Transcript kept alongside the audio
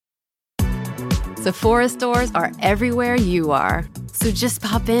Sephora stores are everywhere you are. So just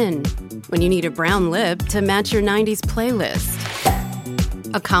pop in. When you need a brown lip to match your 90s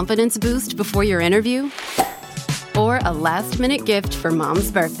playlist. A confidence boost before your interview? Or a last-minute gift for mom's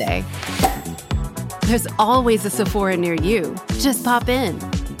birthday. There's always a Sephora near you. Just pop in.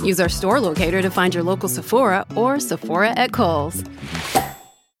 Use our store locator to find your local Sephora or Sephora at Kohl's.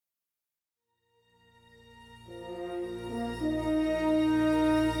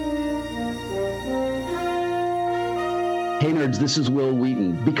 Hey nerds, this is Will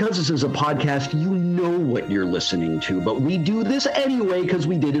Wheaton. Because this is a podcast, you know what you're listening to, but we do this anyway because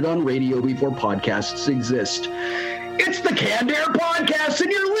we did it on radio before podcasts exist. It's the Canned Air Podcast,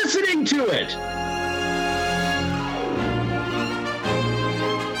 and you're listening to it!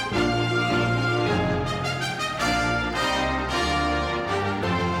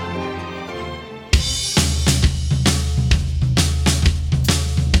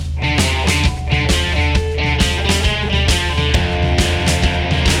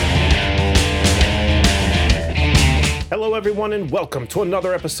 Hello, everyone, and welcome to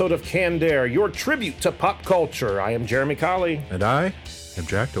another episode of Canned Air, your tribute to pop culture. I am Jeremy Colley. And I am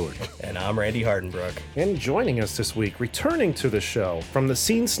Jack Doherty. And I'm Randy Hardenbrook. And joining us this week, returning to the show, from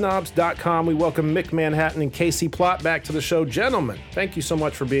thescenesnobs.com, we welcome Mick Manhattan and Casey Plott back to the show. Gentlemen, thank you so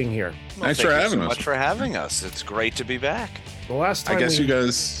much for being here. Well, Thanks for having us. Thank you so much for having us. It's great to be back. The last time I guess you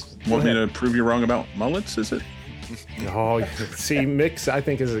guys want me to prove you wrong about mullets, is it? Oh, see, Mick, I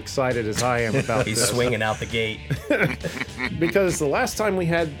think, is excited as I am about He's this. swinging out the gate. Because the last time we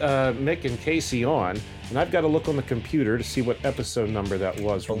had Mick and Casey on, and I've got to look on the computer to see what episode number that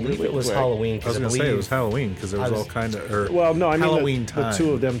was. I believe really it was quick. Halloween. I was going to say it was Halloween because there was all kind of Well, no, I mean Halloween the time.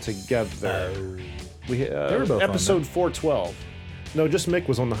 two of them together. We were both on episode that. 412. No, just Mick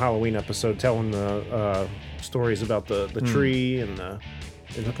was on the Halloween episode telling the stories about the tree and the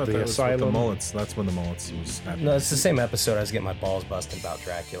I thought the that was with asylum. the mullets. That's when the mullets was happening. No, it's the same episode. I was getting my balls busted about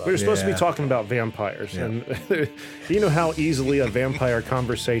Dracula. We were supposed to be Yeah. talking about vampires, Yeah. and you know how easily a vampire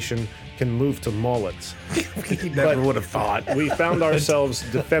conversation can move to mullets. Never would have thought. We found ourselves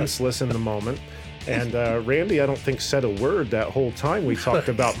defenseless in the moment. And Randy, I don't think, said a word that whole time we talked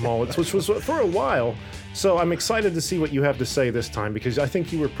about mullets, which was for a while. So I'm excited to see what you have to say this time, because I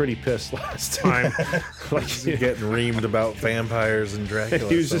think you were pretty pissed last time. Like, Getting reamed about vampires and Dracula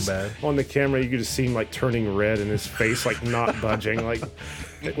he was so just bad. on the camera. You could just see him like turning red and his face like not budging. Like,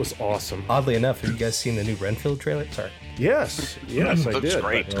 it was awesome. Oddly enough, have you guys seen the new Renfield trailer? Sorry. Yes, I Looks did.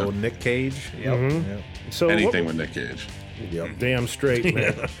 great. Oh, Nick Cage. Yep. Yeah. So Anything what, with Nick Cage. Yep. damn straight,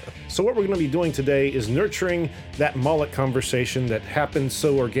 man. So what we're going to be doing today is nurturing that mullet conversation that happened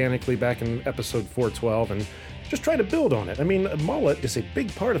so organically back in episode 412 and just try to build on it. I mean, a mullet is a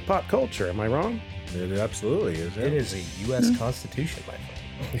big part of pop culture. Am I wrong? It absolutely is. Yeah. It is a U.S. Constitution, my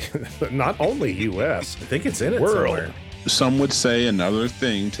friend. Not only U.S. I think it's in it World. somewhere. Some would say another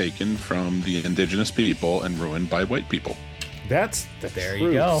thing taken from the indigenous people and ruined by white people. That's the There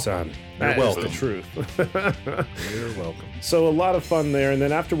truth, you go. son. You're That is the welcome. truth. You're welcome. So a lot of fun there, and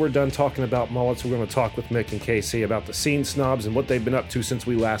then after we're done talking about mullets, we're going to talk with Mick and Casey about the Scene Snobs and what they've been up to since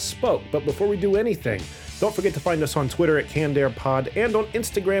we last spoke. But before we do anything, don't forget to find us on Twitter at CannedAirPod and on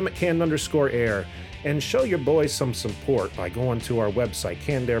Instagram at Canned_Air. And show your boys some support by going to our website,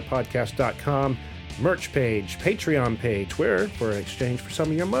 CannedAirPodcast.com, merch page, Patreon page, where, for exchange for some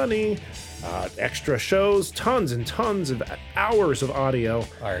of your money, extra shows, tons and tons of hours of audio.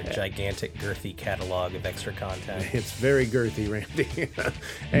 Our gigantic, girthy catalog of extra content. It's very girthy, Randy.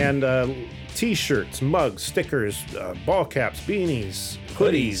 And t-shirts, mugs, stickers, ball caps, beanies,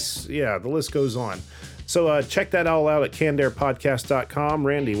 hoodies. Yeah, the list goes on. So check that all out at CannedAirPodcast.com.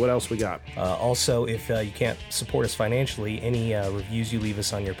 Randy, what else we got? Also, if you can't support us financially, any reviews you leave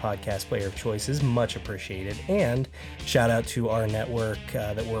us on your podcast player of choice is much appreciated. And shout out to our network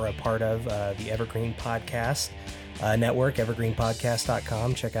that we're a part of, the Evergreen Podcast Network,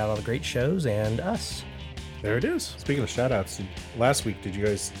 evergreenpodcast.com. Check out all the great shows and us. There it is. Speaking of shout outs, last week, did you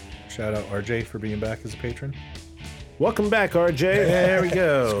guys shout out RJ for being back as a patron? Welcome back, RJ. There we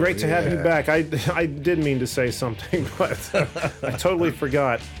go. It's great to have you back. I did mean to say something, but I totally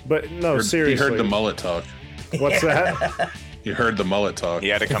forgot. But no, seriously. He heard the mullet talk. What's that? He heard the mullet talk. He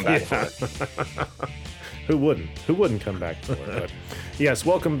had to come back for it. Who wouldn't? Who wouldn't come back for it? But yes,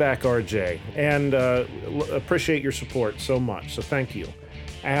 welcome back, RJ, and appreciate your support so much. So thank you.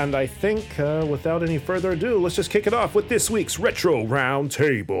 And I think, without any further ado, let's just kick it off with this week's Retro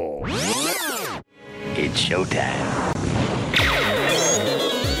Roundtable. It's showtime.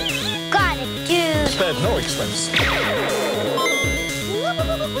 Got it, dude. Spared no expense.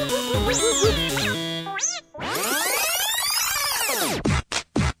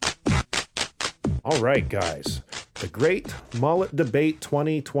 All right, guys. The Great Mullet Debate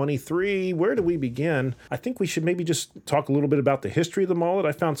 2023. Where do we begin? I think we should maybe just talk a little bit about the history of the mullet.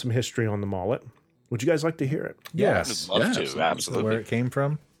 I found some history on the mullet. Would you guys like to hear it? Yes. I'd love Yes. to, absolutely. Where it came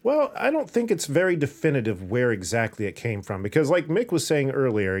from? Well, I don't think it's very definitive where exactly it came from because like Mick was saying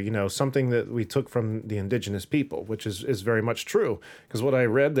earlier, you know, something that we took from the indigenous people, which is very much true. Because what I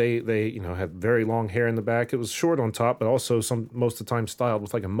read, they you know, had very long hair in the back. It was short on top, but also most of the time styled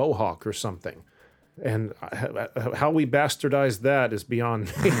with like a mohawk or something. And how we bastardized that is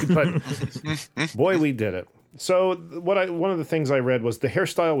beyond me, but boy, we did it. So one of the things I read was the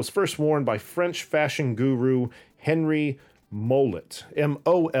hairstyle was first worn by French fashion guru Henry Mollet,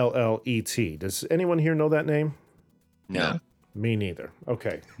 Mollet. Does anyone here know that name? No. Me neither.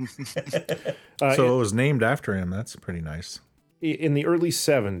 Okay. So it was named after him. That's pretty nice. In the early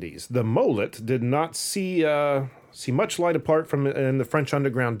 70s, the mullet did not see much light apart from in the French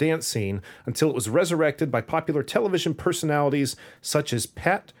underground dance scene until it was resurrected by popular television personalities such as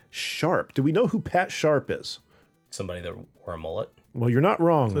Pat Sharp. Do we know who Pat Sharp is? Somebody that wore a mullet. Well, you're not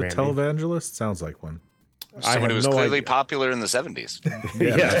wrong, The Randy. televangelist sounds like one. Someone who was no clearly idea. popular in the 70s.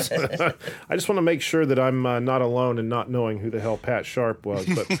 Yes. I just want to make sure that I'm not alone in not knowing who the hell Pat Sharp was.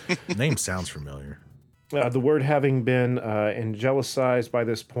 But Name sounds familiar. the word having been angelicized by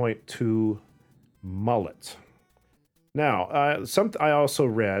this point to mullet. Now, something I also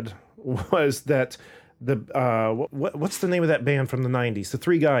read was that what's the name of that band from the 90s? The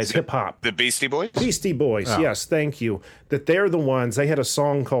three guys, hip hop. The Beastie Boys? Beastie Boys, yes, thank you. That they're the ones, they had a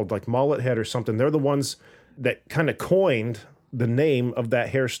song called like Mullet Head or something. They're the ones that kind of coined the name of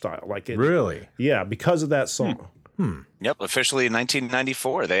that hairstyle. Like it, Really? Yeah, because of that song. Yep, officially in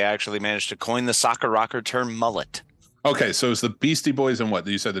 1994, they actually managed to coin the soccer rocker term mullet. Okay, so it's the Beastie Boys and what?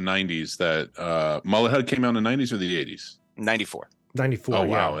 You said the 90s that Mullet Head came out in the 90s or the 80s? 94. 94. Oh, yeah.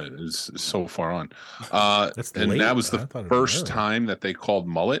 wow. It is so far on. That's and late. that was I the thought it'd be first earlier. time that they called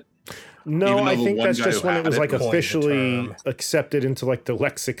mullet. No, Even though I the think one that's guy just who when it had was it like coined the officially term. accepted into like the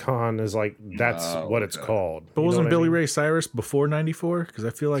lexicon as like that's Oh, what it's okay. called. But You know wasn't what I Billy mean? Ray Cyrus before 94? Because I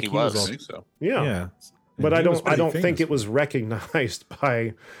feel like He he was was. I all... think so. Yeah. Yeah. But And I he was don't pretty think famous. it was recognized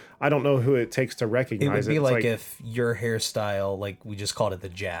by I don't know who it takes to It recognize would it. be It's like if your hairstyle, like we just called it the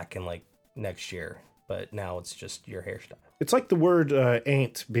jack, and like next year, but now it's just your hairstyle. it's like the word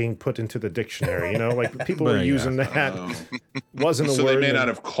ain't being put into the dictionary, you know, like people Well, were yeah. using that. Wasn't a So word. they may and- not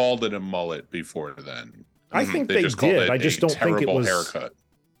have called it a mullet before then. I think they just called did. it I just a don't think it terrible was haircut.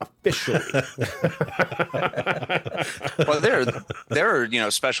 officially. Well, there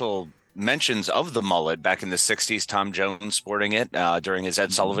are special mentions of the mullet back in the 60s. Tom Jones sporting it during his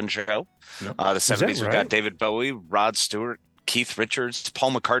Ed Sullivan show. Yep. The 70s, we right? got David Bowie, Rod Stewart, Keith Richards,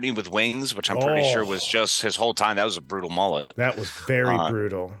 Paul McCartney with wings, which I'm pretty sure was just his whole time. That was a brutal mullet. That was very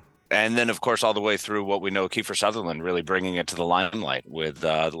brutal. And then, of course, all the way through what we know, Kiefer Sutherland really bringing it to the limelight with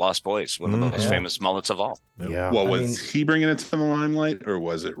the Lost Boys, one of the most famous mullets of all. Yeah. Well, I was mean- he bringing it to the limelight or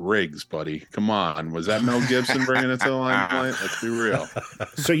was it Riggs, buddy? Come on. Was that Mel Gibson bringing it to the limelight? Let's be real.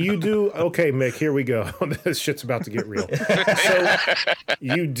 So you do okay, Mick. Here we go. This shit's about to get real. So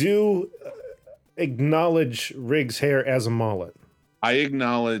you do acknowledge Riggs' hair as a mullet. I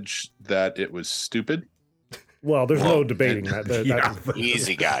acknowledge that it was stupid. Well, there's no debating that.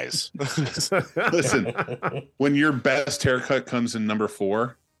 Easy, guys. Listen, when your best haircut comes in number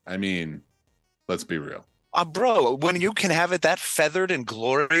 4, I mean, let's be real. Bro, when you can have it that feathered and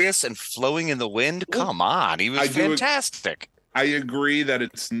glorious and flowing in the wind, come on. He was I do ag- fantastic. I agree that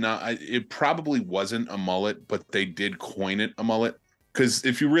it's not, it probably wasn't a mullet, but they did coin it a mullet. Because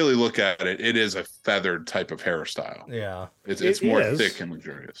if you really look at it, it is a feathered type of hairstyle. Yeah. It's It more is. thick and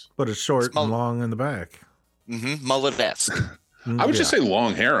luxurious. But it's short Small- and long in the back. Mullet-esque. I would just say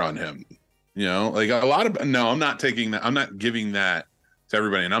long hair on him. You know, like a lot of, no, I'm not taking that. I'm not giving that to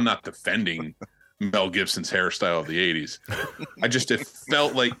everybody. And I'm not defending Mel Gibson's hairstyle of the 80s. It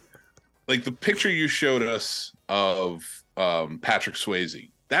felt like the picture you showed us of Patrick Swayze,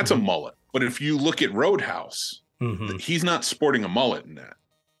 that's a mullet. But if you look at Roadhouse, Mhm. he's not sporting a mullet in that.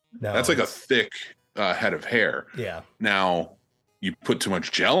 No, That's like a it's- thick head of hair. yeah. Now, you put too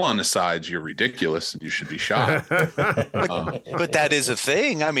much gel on the sides, you're ridiculous and you should be shot. But that is a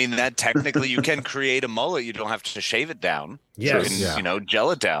thing. I mean, that technically you can create a mullet. You don't have to shave it down. Yes. You can,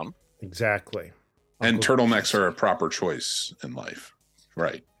 gel it down. Exactly. And turtlenecks are a proper choice in life.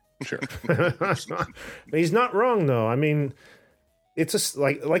 Right. Sure. He's not wrong though. I mean, it's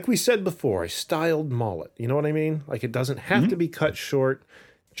like we said before, a styled mullet. You know what I mean? Like it doesn't have to be cut short,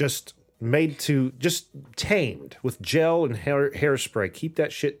 just tamed with gel and hairspray. Keep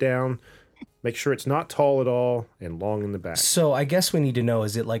that shit down. Make sure it's not tall at all and long in the back. So I guess we need to know,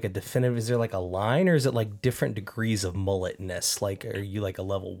 is it like a definitive, is there like a line, or is it like different degrees of mulletness? Like, are you like a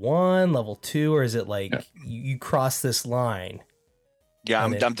level 1, level 2, or is it like you cross this line? Yeah,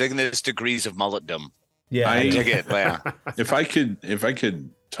 I'm digging this degrees of mulletdom. Yeah. I dig it. Yeah. If I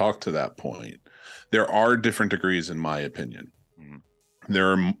could talk to that point, there are different degrees in my opinion.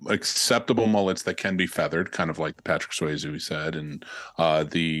 There are acceptable mullets that can be feathered, kind of like the Patrick Swayze we said, and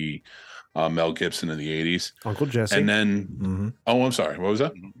the Mel Gibson in the 80s. Uncle Jesse. And then, oh, I'm sorry. What was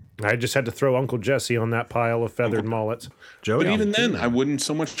that? I just had to throw Uncle Jesse on that pile of feathered mullets. Joey, But even then, I wouldn't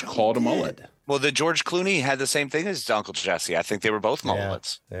so much call it a mullet. Well, the George Clooney had the same thing as Uncle Jesse. I think they were both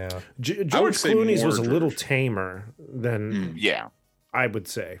mullets. Yeah. George say Clooney's more was a little George. tamer than Yeah. I would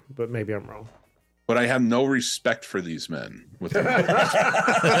say, but maybe I'm wrong. But I have no respect for these men with their mullets.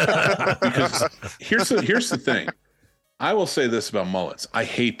 Because here's the thing. I will say this about mullets. I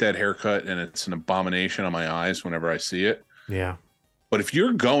hate that haircut, and it's an abomination on my eyes whenever I see it. Yeah. But if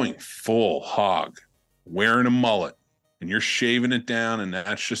you're going full hog, wearing a mullet, and you're shaving it down, and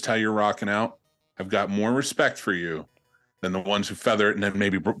that's just how you're rocking out, I've got more respect for you than the ones who feather it and then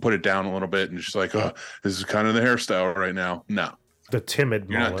maybe put it down a little bit and just like, oh, this is kind of the hairstyle right now. No, The timid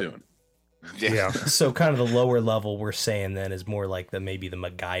you're mullet. not doing it. Yeah. So kind of the lower level we're saying then is more like maybe the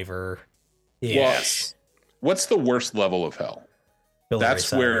MacGyver. Yes. What's the worst level of hell? Billy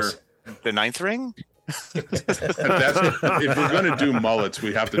That's Ray where Cyrus. The ninth ring? if we're going to do mullets,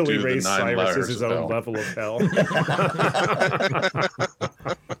 we have to Billy do Ray the 9 Cyrus layers is his of own hell. level of hell.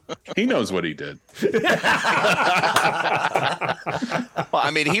 He knows what he did. Well,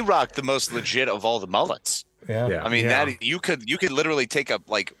 I mean, he rocked the most legit of all the mullets. Yeah. Yeah. I mean, Yeah. that you could literally take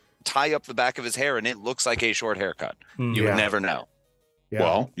tie up the back of his hair and it looks like a short haircut. You Yeah. would never know. Yeah.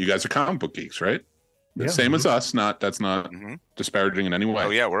 Well, you guys are comic book geeks, right? The Yeah. same as us. That's not Mhm. disparaging in any way. Oh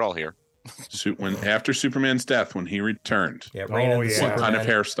yeah, we're all here. After Superman's death, when he returned, Yeah. Reign of Oh, the yeah. what kind of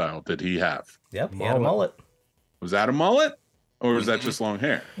Superman. hairstyle did he have? Yep. He had a Mullet. mullet. Was that a mullet, or was that just long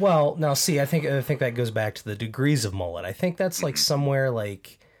hair? Well, now see, I think that goes back to the degrees of mullet. I think that's like somewhere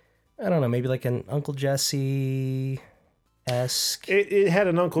like, I don't know, maybe like an Uncle Jesse esque. It had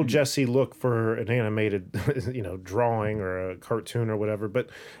an Uncle Jesse look for an animated, drawing or a cartoon or whatever. But,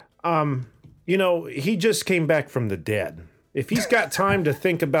 he just came back from the dead. If he's got time to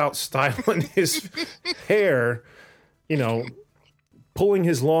think about styling his hair, pulling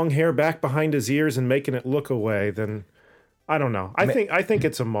his long hair back behind his ears and making it look away, then I don't know. I think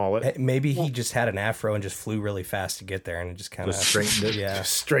it's a mullet. Maybe he just had an afro and just flew really fast to get there and it just kind of Just straightened it. Yeah.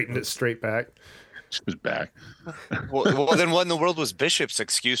 Just straightened it straight back. It was back. Well, then what in the world was Bishop's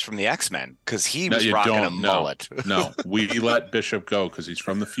excuse from the X-Men? Because he was you rocking a don't mullet. No, we let Bishop go because he's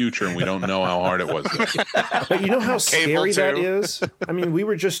from the future and we don't know how hard it was. But you know how scary that too. is? I mean, we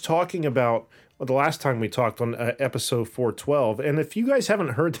were just talking about the last time we talked on episode 412. And if you guys haven't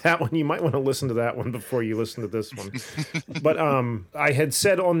heard that one, you might want to listen to that one before you listen to this one. But I had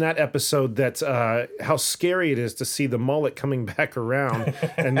said on that episode that how scary it is to see the mullet coming back around.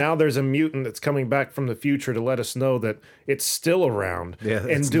 And now there's a mutant that's coming back from the future to let us know that it's still around Yeah, and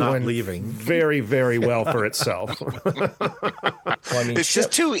it's doing not leaving. very, very well for itself. Well, I mean, It's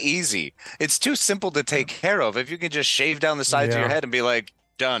just too easy. It's too simple to take care of. If you can just shave down the sides of Yeah. your head and be like,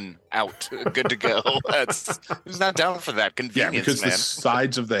 done, out, good to go. Who's not down for that Yeah, convenience, because man? the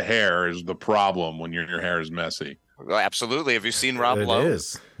sides of the hair is the problem when your hair is messy. Well, absolutely. Have you seen Rob It Lowe?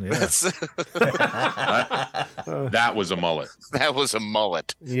 is. Yeah. That's, That was a mullet. that was a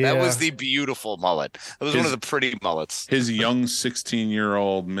mullet. Yeah. That was the beautiful mullet. That was one of the pretty mullets. His young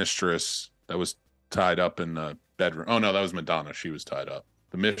 16-year-old mistress that was tied up in the bedroom. Oh no, that was Madonna. She was tied up.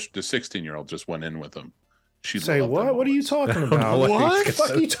 The 16-year-old just went in with him. She Say loved what? them What are you mullets. talking about? What? the fuck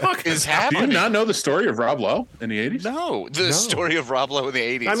are you talking Is about? Do you happening? not know the story of Rob Lowe in the 80s? No, the No. story of Rob Lowe in the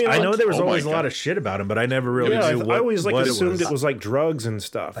 80s. I mean, I know there was Oh my always a lot God. of shit about him, but I never really Yeah, knew what, I always what assumed it was like drugs and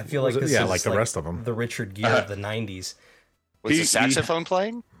stuff. I feel like Was it- this yeah, is like the rest of 'em. The Richard Gere of the 90s. was he- the saxophone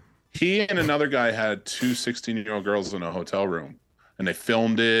playing? He and another guy had two 16-year-old girls in a hotel room, and they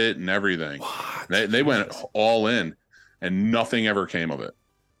filmed it and everything. They went all in, and nothing ever came of it.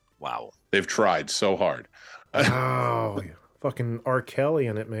 Wow. They've tried so hard. Wow, fucking R. Kelly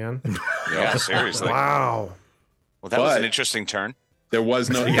in it, man. Yeah, seriously. Wow. Well, that was an But- interesting turn. There was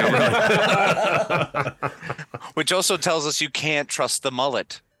no. Which also tells us you can't trust the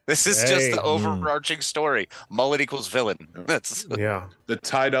mullet. This is just Hey. the overarching story. Mullet equals villain. That's Yeah. The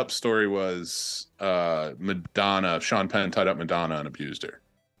tied up story was Madonna. Sean Penn tied up Madonna and abused her.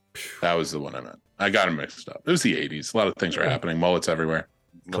 That was the one I meant. I got them mixed up. It was the 80s. A lot of things were happening. Mullets everywhere.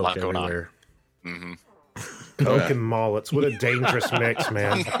 a lot going on. everywhere. hmm Coke and mullets. What a dangerous mix,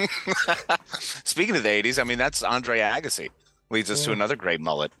 man. Speaking of the 80s, I mean, that's Andre Agassi. Leads us to another great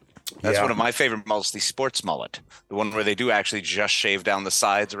mullet. That's one of my favorite mullets, the sports mullet. The one where they do actually just shave down the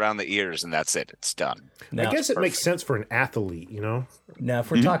sides around the ears, and that's it. It's done. Now, I guess it makes sense for an athlete, you know? Now, if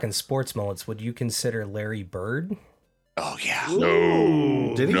we're talking sports mullets, would you consider Larry Bird? Oh, yeah.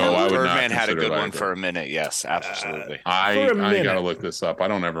 No. Did he? No, I would Birdman not had a good consider one that. for a minute. Yes, absolutely. I gotta look this up. I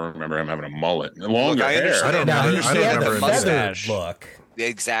don't ever remember him having a mullet. Longer I hair. understand. Now, he I don't had remember the him feathered mustache. look.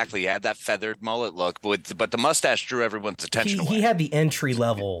 Exactly. He had that feathered mullet look, but the mustache drew everyone's attention away. He had the entry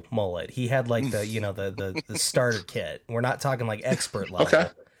level mullet. He had like the the starter kit. We're not talking like expert level. Okay.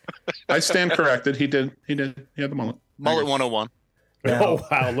 I stand corrected. He did. He had the mullet. Mullet 101. Now- Oh,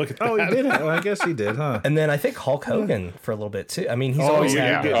 wow. Look at that. Oh, he did. I guess he did, huh? And then I think Hulk Hogan for a little bit too. I mean, he's Oh, always you're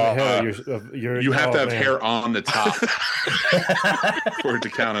had. getting ahead of your You have to have man. hair on the top for it to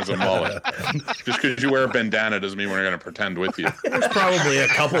count as a mullet. Just because you wear a bandana doesn't mean we're going to pretend with you. There's probably a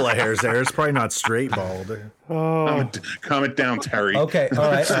couple of hairs there. It's probably not straight bald. Calm it down, Terry. Okay,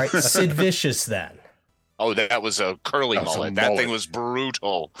 all right. Sid Vicious then. Oh, that was a curly That was a mullet. That mullet. thing was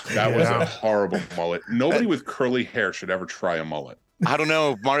brutal. That was a horrible mullet. Nobody with curly hair should ever try a mullet. I don't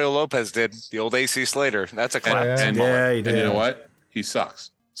know. Mario Lopez did. The old AC Slater. That's a classic And, mullet. Yeah, he and did. you know what? He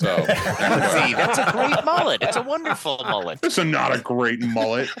sucks. So See, that's a great mullet. It's a wonderful mullet. it's not a great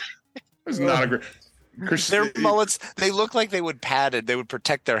mullet. It's not a great. Their mullets, they look like they would pad it. They would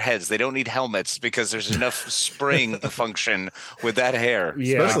protect their heads. They don't need helmets because there's enough spring function with that hair.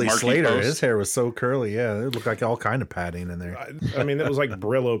 Yeah. Especially Marky Slater. Post. His hair was so curly. Yeah, it looked like all kind of padding in there. I mean, it was like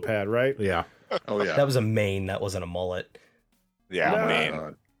Brillo pad, right? Yeah. Oh yeah. That was a mane. That wasn't a mullet. Yeah, No.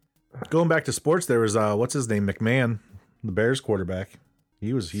 man. Going back to sports, there was what's his name, McMahon, the Bears quarterback.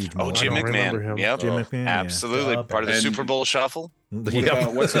 He was huge. Oh, mullet. Jim don't remember McMahon. him. Yep. Jim McMahon, yeah. Absolutely. Yeah. Part of the And- Super Bowl shuffle.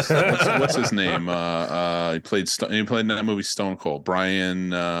 Yep. What's his name? He played in that movie Stone Cold. Brian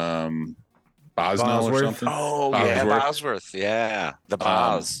Bosnell or Bosworth? something. Oh, yeah. Bosworth. Bosworth. Yeah. The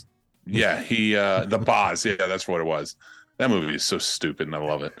Boz. Yeah, he the Boz. Yeah, that's what it was. That movie is so stupid, and I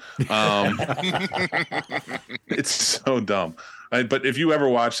love it. It's so dumb. But if you ever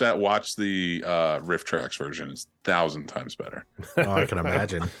watch that, watch the Riff Tracks version. It's 1,000 times better. Oh, I can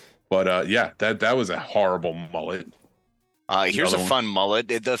imagine. But yeah, that was a horrible mullet. Here's a Another one. fun mullet.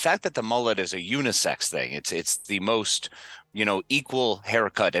 The fact that the mullet is a unisex thing. It's the most, equal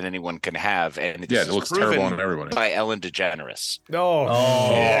haircut that anyone can have. And Yeah, this it is looks proven terrible on everybody. by Ellen DeGeneres.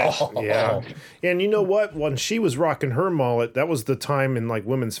 Oh, yeah. And you know what? When she was rocking her mullet, that was the time in like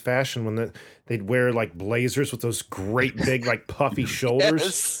women's fashion when they'd wear like blazers with those great big like puffy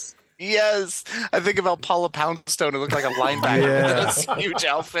shoulders. Yes. I think about Paula Poundstone. It looked like a linebacker Yeah. with those huge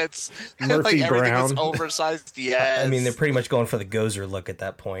outfits. Murphy like everything was Brown. oversized. Yes. I mean, they're pretty much going for the Gozer look at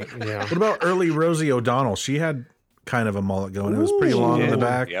that point. Yeah. What about early Rosie O'Donnell? She had kind of a mullet going. It was pretty long in the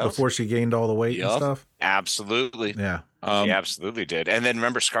back Yep. before she gained all the weight and Yep. stuff. Absolutely. Yeah. She absolutely did. And then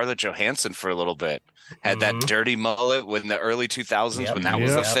remember Scarlett Johansson for a little bit. Had that dirty mullet in the early 2000s Yep. when that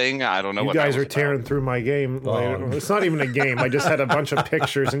was a Yep. thing. I don't know You what guys that are was tearing through my game. later. It's not even a game. I just had a bunch of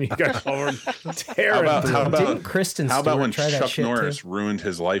pictures, and you guys all were tearing through. How Didn't about Kristen how about Stewart when try that Chuck shit Norris too? ruined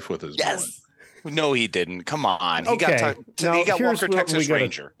his life with his mullet? Yes. No, he didn't. Come on. He Okay. got Now, he got here's Walker what we Texas gotta-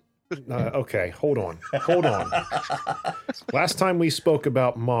 Ranger. Okay, hold on. Last time we spoke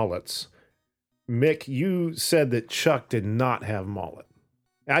about mullets, Mick, you said that Chuck did not have mullet.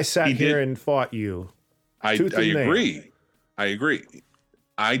 I sat He here did. and fought you. I Tooth and nail. agree. I agree.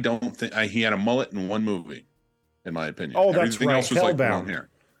 I don't think he had a mullet in one movie, in my opinion. Oh, that's Everything right. else was like Hellbound. long hair.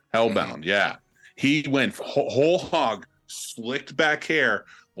 Hellbound, yeah. He went whole hog, slicked back hair,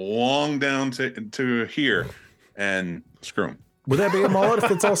 long down to here, and screw him. Would that be a mullet if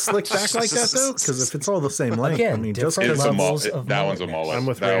it's all slicked back like that though? Because if it's all the same length, Again, I mean, just different It's a levels mullet. of That one's a mullet. mullet. I'm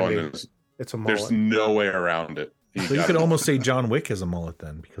with that Randy. one is. It's a There's mullet. no way around it. so you could almost say John Wick has a mullet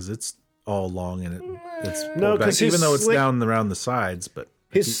then, because it's all long and it's pulled No, 'cause back, even his though it's slick- down around the sides. But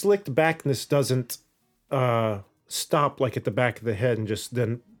His slicked backness doesn't stop like at the back of the head and just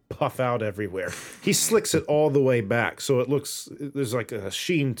then puff out everywhere. He slicks it all the way back, so it looks there's like a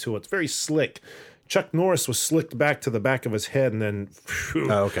sheen to it. It's very slick. Chuck Norris was slicked back to the back of his head, and then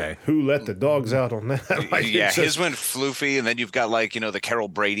phew, okay, who let the dogs out on that? Like, Yeah, it's his just- went floofy, and then you've got the Carol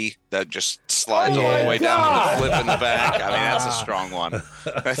Brady that just slides Oh all my the way down to God. the flip in the back. I mean, that's a strong one.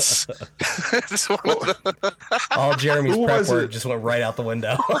 That's one of the, All Jeremy's Who prep was work it? just went right out the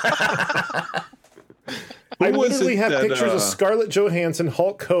window. I Who was literally it have that, pictures of Scarlett Johansson,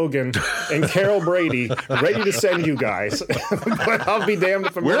 Hulk Hogan, and Carol Brady ready to send you guys. But I'll be damned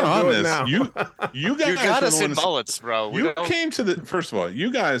if I'm We're going to on do it this. now. You guys You got are us the in ones- mullets, bro. We You don't- came to the first of all,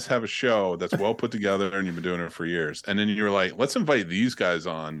 you guys have a show that's well put together and you've been doing it for years. And then you were like, let's invite these guys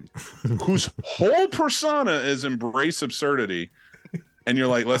on whose whole persona is embrace absurdity. And you're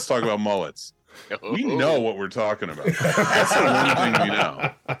like, let's talk about mullets. We know what we're talking about. That's the one thing we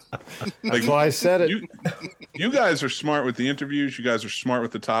know. That's why I said it. You guys are smart with the interviews. You guys are smart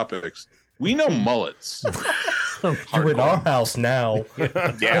with the topics. We know mullets. You're in our house now.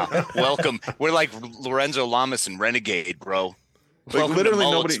 Yeah, welcome. We're like Lorenzo Lamas and Renegade, bro. Welcome literally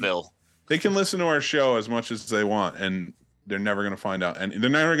to nobody- Mulletsville. They can listen to our show as much as they want, and they're never going to find out. And they're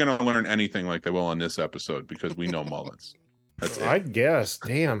never going to learn anything like they will on this episode because we know mullets. That's it. I guess.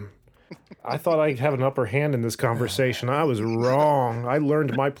 Damn. I thought I'd have an upper hand in this conversation. I was wrong. I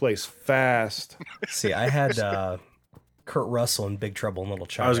learned my place fast. See, I had Kurt Russell in Big Trouble in Little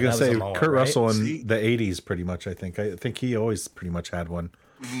China. I was going That to say a mullet, Kurt right? Russell in See? the 80s, pretty much. I think he always pretty much had one.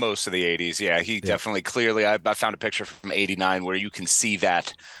 Most of the 80s, yeah. He definitely clearly, I found a picture from 89 where you can see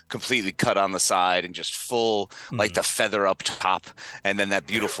that completely cut on the side and just full, like the feather up top, and then that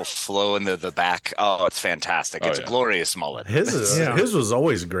beautiful flow in the back. Oh, it's fantastic. It's a glorious mullet. His was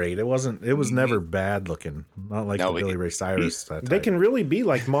always great. It was never bad looking. Not like No, the Billy Ray Cyrus. They can really be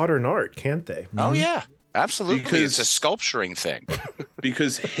like modern art, can't they? Oh, yeah. Absolutely. Because- It's a sculpturing thing.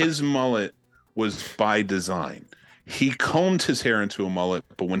 Because his mullet was by design. He combed his hair into a mullet,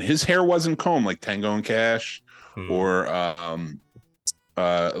 but when his hair wasn't combed, like Tango and Cash, or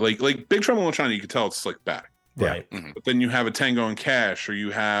like Big Trouble in Little China, you could tell it's slicked back. Right. But then you have a Tango and Cash, or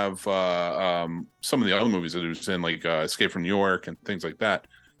you have some of the other movies that he was in, like Escape from New York and things like that.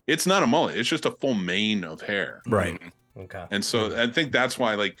 It's not a mullet; it's just a full mane of hair. Right. Okay. And so I think that's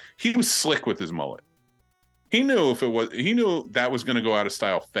why, like, he was slick with his mullet. He knew he knew that was going to go out of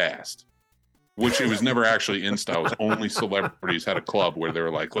style fast, which it was never actually in style. It was only celebrities had a club where they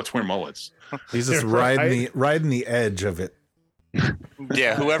were like, let's wear mullets. He's just Right. riding the edge of it.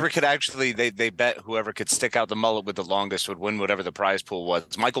 Yeah, whoever could actually, they bet whoever could stick out the mullet with the longest would win whatever the prize pool was.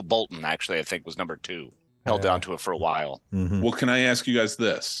 Michael Bolton, actually, I think, was number 2. Held down to it for a while. Mhm. Well, can I ask you guys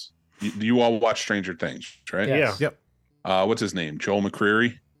this? You all watch Stranger Things, right? Yes. Yeah. Yep. What's his name? Joel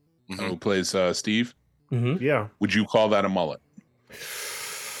McCreary, Mhm. who plays Steve. Mm-hmm. Yeah. Would you call that a mullet?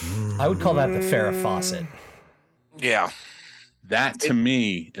 I would call that the Farrah Fawcett. Yeah. That to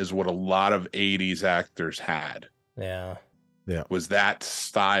me is what a lot of 80s actors had, Yeah. was that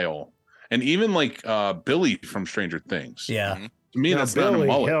style. And even like Billy from Stranger Things. Yeah. Mhm. To me, Now, that's not a Billy,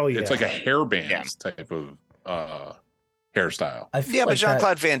 mullet. hell yeah. It's like a hairband Yeah. type of hairstyle. I feel Yeah, but like Jean that-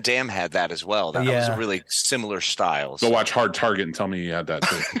 Claude Van Damme had that as well. That was Yeah. a really similar style. Go watch Hard Target and tell me you had that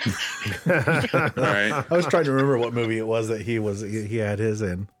too. All right. I was trying to remember what movie it was that he had his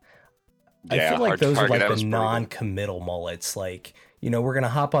in. I Yeah, feel like Hard those are Target, that like was the pretty good. non-committal mullets. Like, we're gonna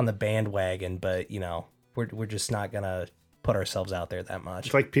hop on the bandwagon, but we're just not gonna put ourselves out there that much.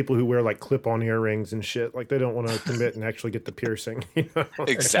 It's like people who wear like clip-on earrings and shit. Like they don't want to commit and actually get the piercing.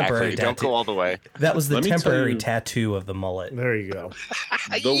 Exactly. temporary Don't tattoo. go all the way. That was the Let me tell temporary you- tattoo of the mullet. There you go.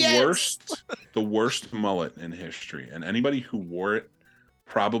 The worst mullet in history, and anybody who wore it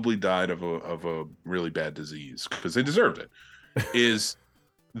probably died of a really bad disease because they deserved it, is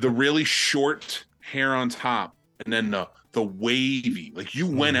the really short hair on top and then the wavy, like you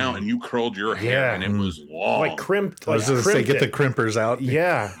went out and you curled your hair Yeah. and it was long. Like crimped. I was Like going to say, crimped get the it. crimpers out.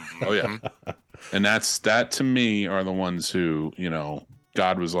 Yeah. Oh yeah. And that to me are the ones who,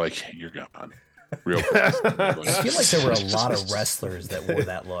 God was like, you're gone real fast. I feel like there were a lot of wrestlers that wore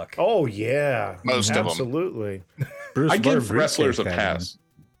that look. Oh yeah. Most of 'em. Absolutely. Bruce I give Barber wrestlers a had pass.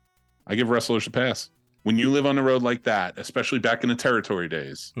 I give wrestlers a pass. When you live on the road like that, especially back in the territory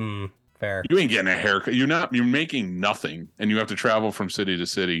days, Fair. you ain't getting a haircut. You're making nothing, and you have to travel from city to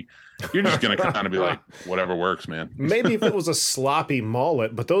city. You're just gonna kind of be like, whatever works, man. Maybe if it was a sloppy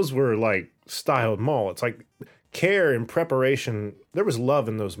mullet, but those were like styled mullets. Like care and preparation. There was love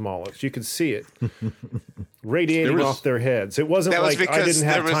in those mullets. You could see it radiating There was- off their heads. It wasn't That was like I because didn't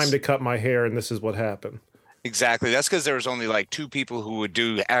have there was- time to cut my hair and this is what happened. Exactly. That's because there was only like 2 people who would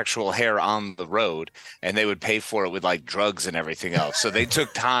do actual hair on the road, and they would pay for it with like drugs and everything else. So they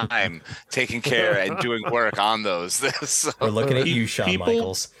took time taking care and doing work on those. So- We're looking at you, Shawn People-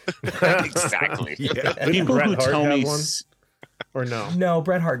 Michaels. exactly. Didn't People Bret who Hart tell have me, one? Or no? No,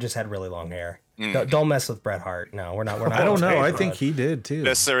 Bret Hart just had really long hair. Don't mess with Bret Hart. No, we're not. I don't know. I Okay, think bud. he did too.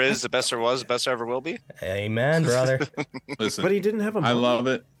 Best there is, the best there was, the best there ever will be. Amen, brother. listen, But he didn't have a I mullet. love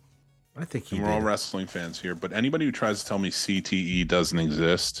it. I think he We're all did. wrestling fans here, but anybody who tries to tell me CTE doesn't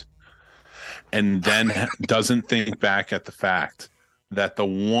exist, and then doesn't think back at the fact that the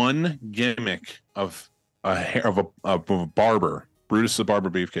one gimmick of a barber, Brutus the Barber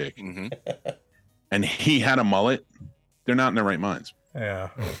Beefcake, and he had a mullet, they're not in their right minds. Yeah.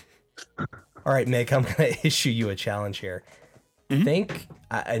 All right, Mick, I'm going to issue you a challenge here. Think,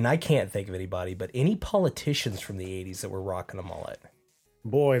 and I can't think of anybody, but any politicians from the 80s that were rocking a mullet.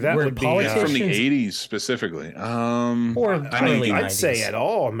 Boy, that would be From the 80s specifically. Or early 90s. I'd say at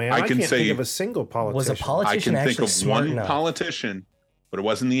all, man. I can't say think of a single politician. Was a politician I can actually think of smart one enough? politician, but it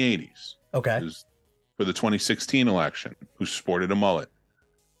wasn't the 80s. Okay. It was for the 2016 election who sported a mullet,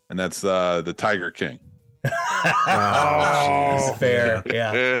 and that's the Tiger King. Oh, fair.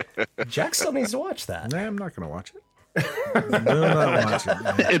 Yeah. Jack still needs to watch that. Nah, I'm not going to watch it. Will not watch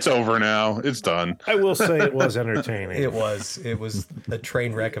it. It's over now. It's done. I will say it was entertaining. It was a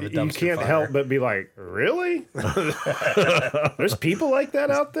train wreck of a dumpster You can't fire. help but be like, really? There's people like that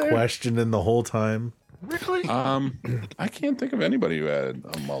out there? Questioning the whole time. Really? I can't think of anybody who had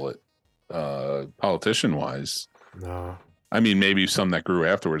a mullet, politician wise. No. I mean, maybe some that grew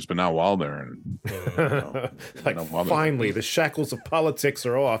afterwards, but not while they're in. Like, finally, the shackles of politics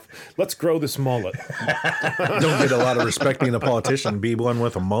are off. Let's grow this mullet. Don't get a lot of respect being a politician. Be one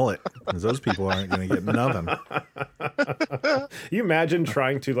with a mullet, because those people aren't going to get nothing. You imagine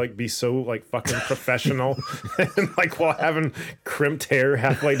trying to like be so like fucking professional and like while having crimped hair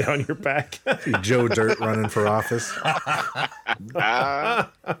halfway down your back. Joe Dirt running for office.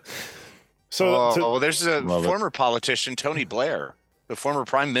 So there's a former politician, Tony Blair, the former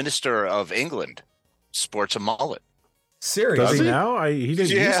Prime Minister of England, sports a mullet. Seriously? Does he now? He didn't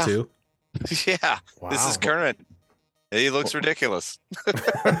used to. Yeah, Wow. This is current. He looks ridiculous.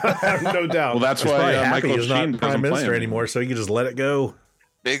 No doubt. Well, that's He's probably why happy Michael he's Sheen not prime doesn't play minister him anymore, so he can just let it go.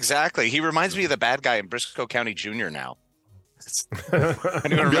 Exactly. He reminds me of the bad guy in Briscoe County Jr. now.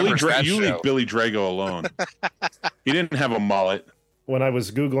 Anyone Billy remembers that you show? leave Billy Drago alone. He didn't have a mullet. When I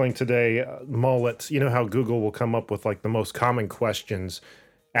was Googling today, mullet, you know how Google will come up with like the most common questions,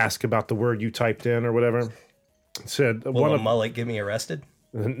 ask about the word you typed in or whatever. It said Will a mullet get me arrested?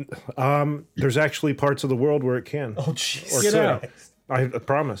 There's actually parts of the world where it can. Oh, jeez. Or Get could. out. I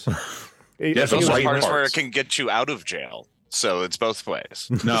promise. Yes, Those the are right parts where parts. it can get you out of jail. So it's both ways.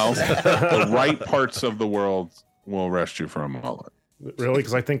 No, the right parts of the world will arrest you for a mullet. Really?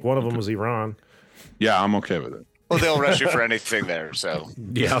 Because I think one of them was Iran. Yeah, I'm okay with it. Well, they'll arrest you for anything there. So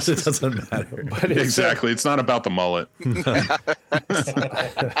Yeah, it doesn't matter. But it's, Exactly. It's not about the mullet.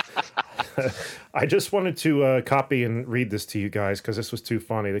 I just wanted to copy and read this to you guys because this was too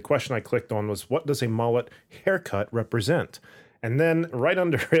funny. The question I clicked on was, what does a mullet haircut represent? And then right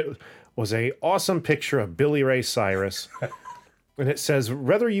under it was a awesome picture of Billy Ray Cyrus. And it says,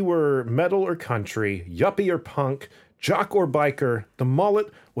 whether you were metal or country, yuppie or punk, jock or biker, the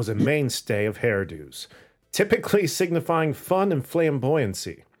mullet was a mainstay of hairdos, typically signifying fun and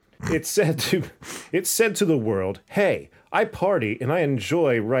flamboyancy. It said to the world, hey, I party and I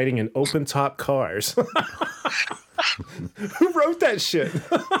enjoy riding in open-top cars. Who wrote that shit?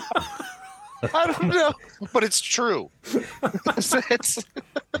 I don't know, but it's true. Business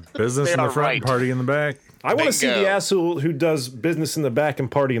They in the are front, right. party in the back. I want to see Bingo. the asshole who does business in the back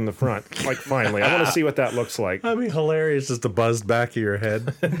and party in the front. Like, finally. I want to see what that looks like. That'd be hilarious, just a buzzed back of your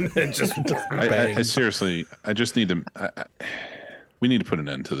head. Just I seriously, I just need to. We need to put an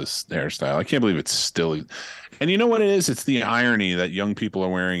end to this hairstyle. I can't believe it's still. And you know what it is? It's the irony that young people are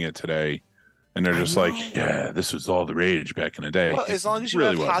wearing it today, and they're just like, "Yeah, this was all the rage back in the day." Well, as long as you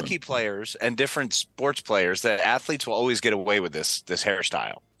Really have wasn't. hockey players and different sports players, that athletes will always get away with this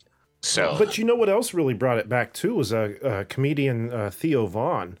hairstyle. So, But you know what else really brought it back too was a comedian Theo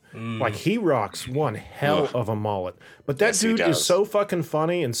Vaughn. Like he rocks one hell of a mullet. But that Yes, he dude is does. so fucking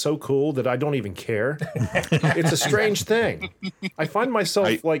funny and so cool that I don't even care. It's a strange thing. I find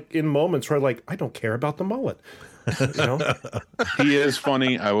myself like in moments where like I don't care about the mullet. You know? He is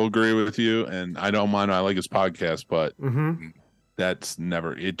funny. I will agree with you, and I don't mind. I like his podcast, but that's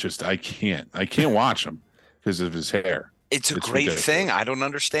never. It just I can't watch him because of his hair. it's a It's great ridiculous. thing. I don't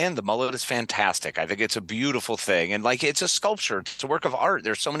understand. The mullet is fantastic. I think it's a beautiful thing. And like it's a sculpture, it's a work of art.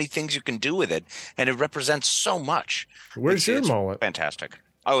 There's so many things you can do with it, and it represents so much. Where's your mullet? Fantastic.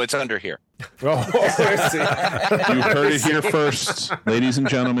 Oh, it's under here. Oh, I see. You heard it here first, ladies and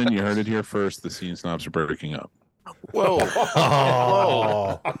gentlemen. You heard it here first. The Scene Snobs are breaking up. Whoa.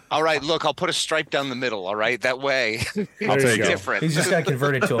 Whoa. All right, look, I'll put a stripe down the middle, all right? That way There it's you take go. it. different. He's just got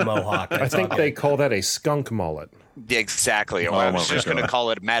converted to a mohawk. I That's think all they good. call that a skunk mullet. Exactly. Or Oh, I was my just going to God.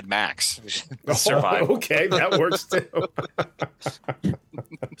 call it Mad Max. Survival. Okay, that works too.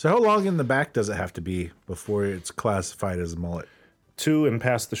 So how long in the back does it have to be before it's classified as a mullet? to and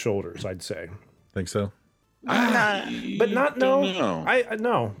past the shoulders, I'd say. Think so? But not no. I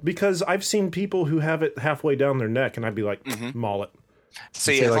no, because I've seen people who have it halfway down their neck, and I'd be like, mullet.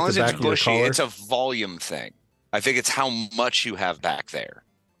 See, as long as it's bushy, it's a volume thing. I think it's how much you have back there.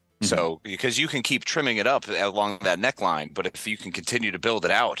 So, because you can keep trimming it up along that neckline, but if you can continue to build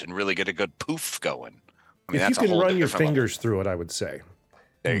it out and really get a good poof going, I mean, if you can run your fingers through it, I would say.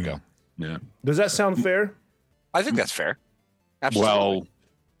 There you go. Yeah. Does that sound fair? I think that's fair. Absolutely. Well,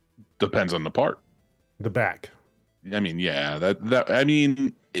 depends on the part. The back. I mean, yeah, that I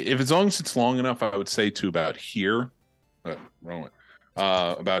mean, if as long as it's long enough, I would say to about here,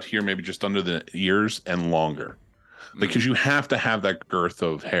 about here, maybe just under the ears and longer, because you have to have that girth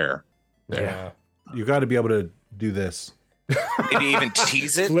of hair there. Yeah. You got to be able to do this. Maybe even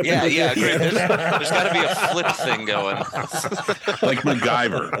tease it. Great. There's got to be a flip thing going. Like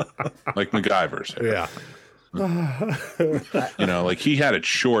MacGyver's hair. Yeah. You know, like he had it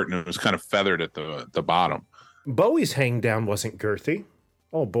short and it was kind of feathered at the bottom. Bowie's hang down wasn't girthy.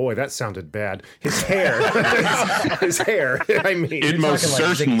 Oh boy, that sounded bad. His hair, his hair. I mean, It most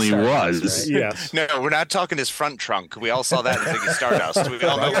certainly was. Right? Yes. No, we're not talking his front trunk. We all saw that in Ziggy Stardust. We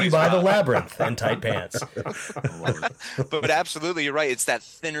all know Brought what to you he's by the about. Labyrinth and tight pants. But absolutely, you're right. It's that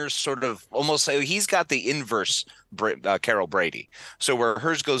thinner sort of almost. He's got the inverse Carol Brady. So where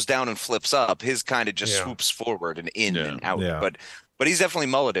hers goes down and flips up, his kind of just swoops forward and in and out. Yeah. But he's definitely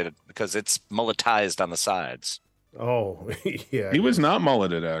mulleted because it's mulletized on the sides. Oh, yeah. He was not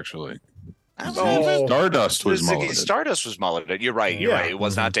mulleted, actually. Oh. Stardust was Ziggy mulleted. Stardust was mulleted. You're right. You're right. It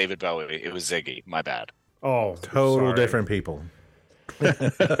was not David Bowie. It was Ziggy. My bad. Oh, Total sorry. different people.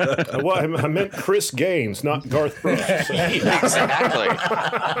 Well, I meant Chris Gaines, not Garth Brooks. Exactly.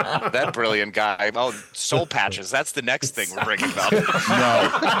 That brilliant guy. Oh, soul patches. That's the next thing we're bringing up. No.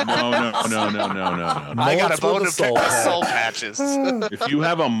 I got a bone Mullets to with a pick with soul soul patches. If you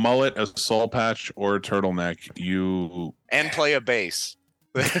have a mullet, a soul patch, or a turtleneck, you And play a bass.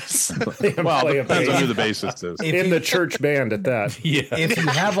 well, Play it a depends on bass. who the bassist is. In the church band at that. If you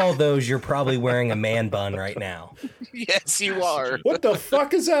have all those, you're probably wearing a man bun right now. Yes, you are. What the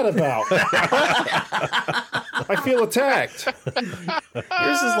fuck is that about? I feel attacked.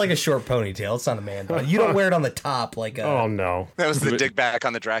 Yours is like a short ponytail. It's not a man bun. You don't wear it on the top like a. Oh no. That was the dig back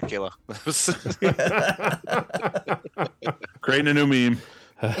on the Dracula. That was- Creating a new meme.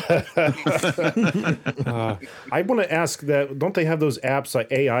 I want to ask that. Don't they have those apps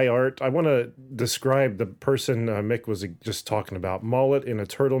like AI art? I want to describe the person Mick was just talking about: mullet in a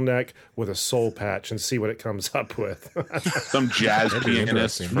turtleneck with a soul patch, and see what it comes up with. Some jazz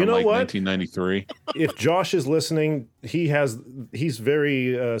pianist from You know like what? 1993. If Josh is listening, he's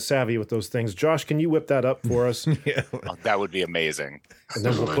very savvy with those things. Josh, can you whip that up for us? Oh, that would be amazing. And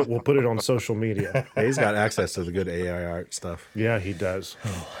then we'll put it on social media. Hey, he's got access to the good AI art stuff. Yeah, he does.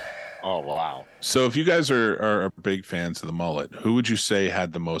 Oh, wow. So if you guys are big fans of the mullet, who would you say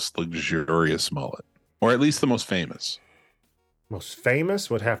had the most luxurious mullet? Or at least the most famous? Most famous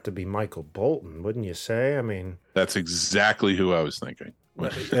would have to be Michael Bolton, wouldn't you say? I mean, That's exactly who I was thinking.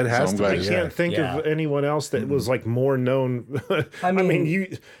 It has I'm to glad I be, you- yeah. can't think Yeah. of anyone else that was like more known. I mean,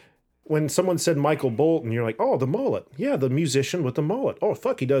 you. When someone said Michael Bolton, you're like, oh, the mullet. Yeah, the musician with the mullet. Oh,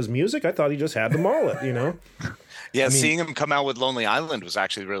 fuck, he does music? I thought he just had the mullet, you know? Yeah, seeing him come out with Lonely Island was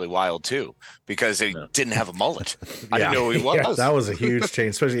actually really wild, too, because he didn't have a mullet. I didn't know who he was. That was a huge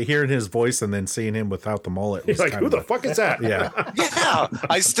change, especially hearing his voice and then seeing him without the mullet. He's was like, kind who of the fuck is that? Yeah. Yeah,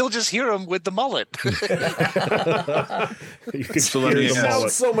 I still just hear him with the mullet. You could So hear let me the ask- mullet.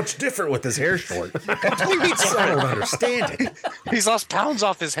 Sounds so much different with his hair short. Completely I don't understand it. He's lost pounds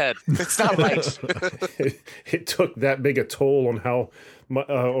off his head. It's not right. It took that big a toll on how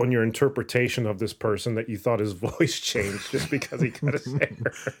on your interpretation of this person that you thought his voice changed just because he cut his hair.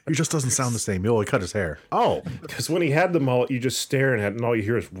 He just doesn't sound the same. He only cut his hair. Oh, Because when he had the mullet, you just staring at it, and all you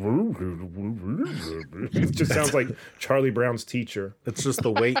hear is it just sounds like Charlie Brown's teacher. it's just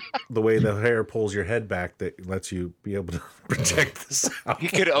the way the hair pulls your head back that lets you be able to project the sound. He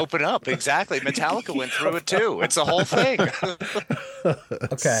could open up. Exactly. Metallica went through it, too. It's a whole thing.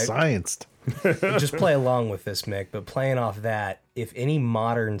 Okay, Scienced. just play along with this, Mick. But playing off that, if any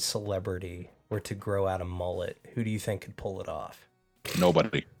modern celebrity were to grow out a mullet, who do you think could pull it off?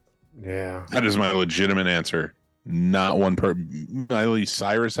 Nobody. Yeah. That is my legitimate answer. Not one Miley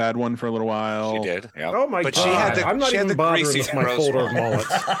Cyrus had one for a little while. She did. Yeah. Oh my But god! she had the, I'm not she had even the bothering greasy with my gross folder of one. mullets.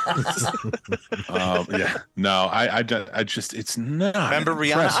 Yeah. No, I just, it's not. Remember an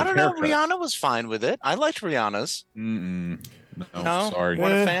Rihanna? impressive I don't know. haircut. Rihanna was fine with it. I liked Rihanna's. No, No, sorry.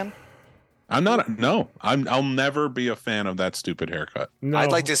 What a fan. I'm not. No, I'll never be a fan of that stupid haircut. No,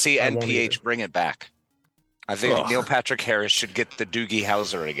 I'd like to see I won't NPH either. bring it back. I think Neil Patrick Harris should get the Doogie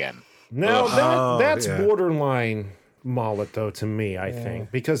Howser again. Now that's borderline mullet, though, to me. I think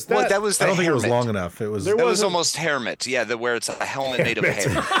because that was the I don't think it was helmet. long enough. It was. That was almost helmet. Yeah, where it's a helmet made of hair.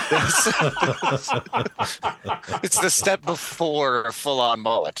 It's the step before a full-on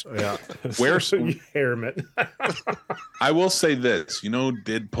mullet. Yeah. Where's helmet? I will say this,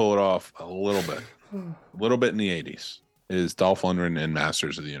 did pull it off a little bit in the 80s is Dolph Lundgren in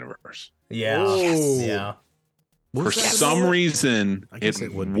Masters of the Universe. Yeah. Ooh. Yeah. For some reason,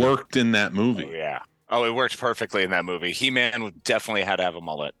 it worked in that movie. Yeah. Oh, it worked perfectly in that movie. He-Man definitely had to have a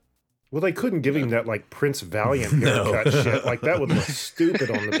mullet. Well, they couldn't give him that like Prince Valiant haircut shit. Like that would look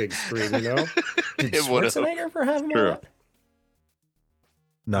stupid on the big screen, Did It would've. Schwarzenegger ever have a True. mullet?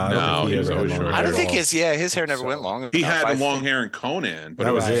 No, I don't think he was ever always had long short. I hair don't at think all. his hair never went long. He enough. had long hair in Conan, but That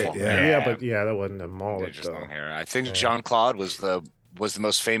it was it, long yeah. hair. Yeah, but that wasn't a mullet Just though. long hair. I think Jean Claude was the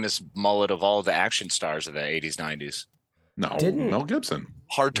most famous mullet of all the action stars of the 80s, 90s. No, Didn't- Mel Gibson.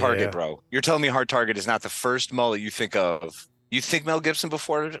 Hard Target, Yeah. bro. You're telling me Hard Target is not the first mullet you think of? You think Mel Gibson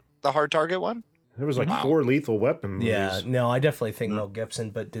before the Hard Target one? There was like Wow. 4 Lethal Weapon movies. Yeah, no, I definitely think Mel Gibson,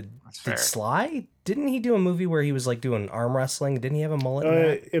 but fair. did Sly? Didn't he do a movie where he was like doing arm wrestling? Didn't he have a mullet? In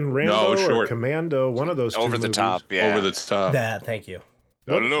that? In Rambo or short. Commando, one of those two Over the movies. top, yeah. Over the top. That, thank you.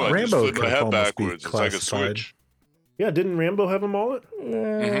 I don't know. Rambo could almost be classified. Yeah, didn't Rambo have a mullet?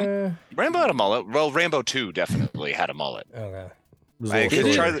 Rambo had a mullet. Well, Rambo 2 definitely had a mullet. Okay. It was a I little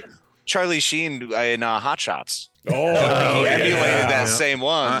think shorter. Charlie Sheen in Hot Shots. Oh, He emulated yeah. that same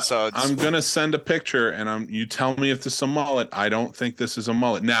one. So it's, I'm gonna send a picture, and you tell me if this is a mullet. I don't think this is a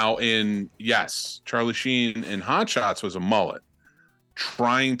mullet. Now, Charlie Sheen in Hot Shots was a mullet,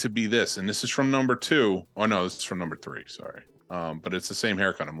 trying to be this, and this is from number 2. Oh no, this is from number 3. Sorry, but it's the same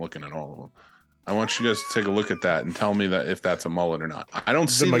haircut. I'm looking at all of them. I want you guys to take a look at that and tell me that if that's a mullet or not. I don't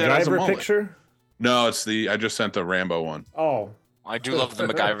The see that as a MacGyver mullet. picture? No, it's I just sent the Rambo one. Oh, I do love the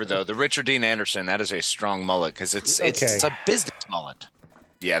MacGyver though. The Richard Dean Anderson, that is a strong mullet because it's a business mullet.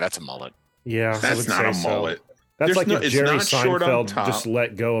 Yeah, that's a mullet. yeah. I That's would not say a so. mullet. That's There's like no- if it's Jerry not short on Seinfeld top. just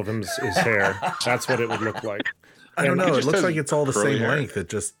let go of his hair. That's what it would look like. I don't And know. It It just looks has like it's all the curly same hair. length. It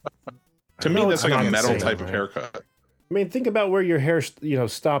just To me, No, that's it's like a not the metal same, type of right? haircut. I mean, think about where your hair,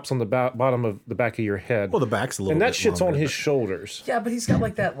 stops on the bottom of the back of your head. well, the back's a little. and that bit shit's longer, on his but- shoulders. Yeah, but he's got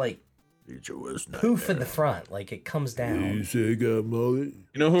like that like It was not poof there. in the front, like it comes down. say got mullet?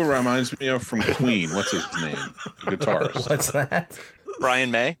 You know who it reminds me of from Queen? What's his name? The guitarist. What's that?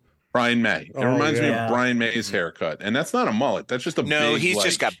 Brian May? Brian May. It Oh, reminds me yeah. of Brian May's haircut. And that's not a mullet. That's just a No, big, he's like,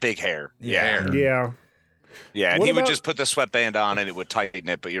 just got big hair. Yeah. Yeah. Yeah. And What he would about- just put the sweatband on and it would tighten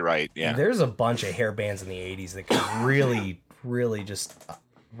it, but you're right. Yeah. There's a bunch of hair bands in the 80s that could really, really just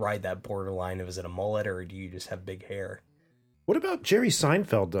ride that borderline of is it a mullet or do you just have big hair? What about Jerry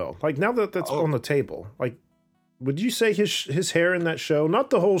Seinfeld though? Like now that that's Oh. on the table, like would you say his hair in that show? Not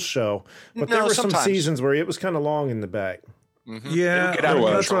the whole show, but there No, were sometimes. some seasons where it was kind of long in the back. Mhm. Yeah, It'll get out of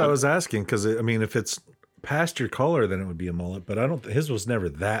that's what I control. was asking because I mean, if it's past your color, then it would be a mullet. But I don't. His was never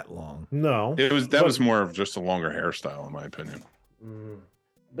that long. No, That But- was more of just a longer hairstyle, in my opinion.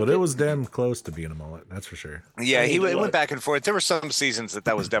 But it was damn close to being a mullet. That's for sure. Yeah, he Look. went back and forth. There were some seasons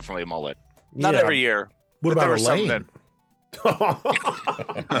that was definitely a mullet. Not Yeah. every year. What but there about were some Elaine?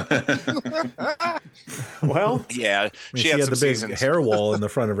 Well, Yeah, I mean, she she had had some the big seasons. hair wall in the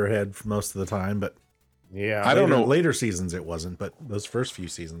front of her head for most of the time, but yeah. I don't know. Later seasons it wasn't, but those first few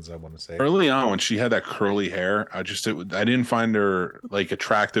seasons, I want to say. Early on, when she had that curly hair, I didn't find her like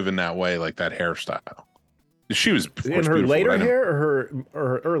attractive in that way, like that hairstyle. She was of In course, her beautiful, later but I don't- hair or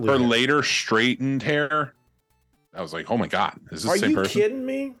her early her hair? later straightened hair. I was like, oh my god, is this Are the same you person? kidding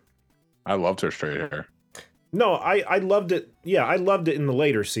me? I loved her straight hair. No, I loved it. Yeah, I loved it in the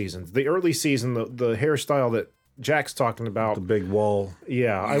later seasons. The early season, the hairstyle that Jack's talking about, The big wall.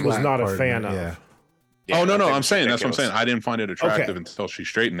 yeah, I was flat not a part fan of of. it, yeah. Yeah, oh no, I no, think I'm it's saying that's what I'm ridiculous. saying. I didn't find it attractive Okay. until she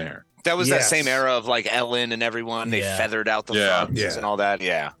straightened the hair. That was that same Yes. era of like Ellen and everyone. They Yeah. feathered out the Yeah. fronts Yeah. and all that.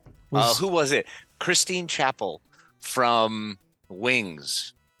 Yeah. Who was it? Christine Chappell from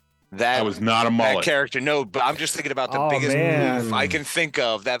Wings. That was not a that mullet. character. No, but I'm just thinking about the Oh, biggest man. move I can think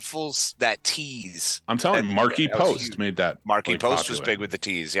of. That tease. I'm telling you, Marquis That was Post huge. made that. Marquis like, Post was popular. big with the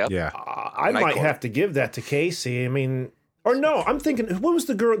tease. Yep. Yeah. I Night might Court. have to give that to Casey. I mean, or no, I'm thinking, what was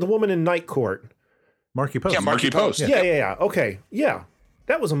the woman in Night Court? Marky Post. Yeah, Marquis Post. Yeah. Okay, yeah,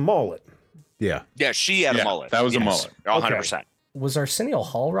 that was a mullet. Yeah. Yeah, she had Yeah, a mullet. that was a Yes. mullet. 100%. Was Arsenio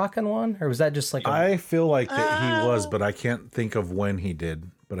Hall rocking one? Or was that just like a I feel like that he was, but I can't think of when he did.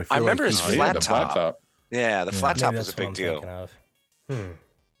 But I feel I remember like his Oh, he yeah, flat the flat top. top. Yeah, the flat maybe top was that's a what big I'm deal. thinking of.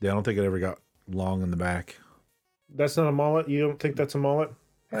 Yeah, I don't think it ever got long in the back. That's not a mullet. You don't think that's a mullet?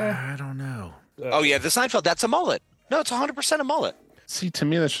 I don't know. Oh yeah, the Seinfeld. That's a mullet. No, it's 100% a mullet. See, to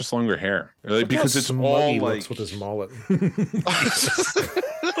me, that's just longer hair. Like, Look because how it's smug all he like looks with his mullet. I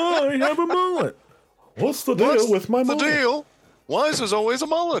have a mullet. What's the deal What's with my the mullet? deal? Why is there always a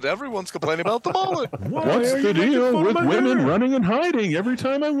mullet? Everyone's complaining about the mullet. What's the deal with women running and hiding every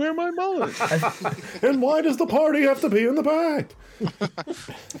time I wear my mullet? And why does the party have to be in the back?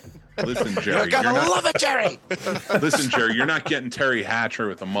 Listen, Jerry, You're gonna not, love it, Jerry. listen, Jerry, you're not getting Terry Hatcher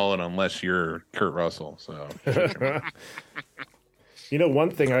with a mullet unless you're Kurt Russell. So, You know,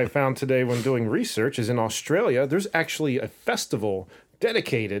 one thing I found today when doing research is in Australia, there's actually a festival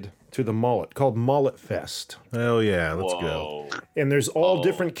dedicated to the mullet called Mullet Fest. Hell yeah, let's go. And there's all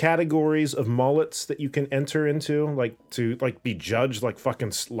different categories of mullets that you can enter into, like to like be judged like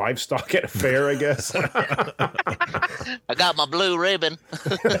fucking livestock at a fair, I guess. I got my blue ribbon.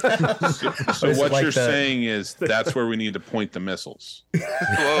 so what like you're saying is that's where we need to point the missiles.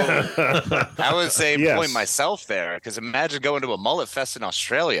 Whoa. I would say Yes. point myself there, because imagine going to a mullet fest in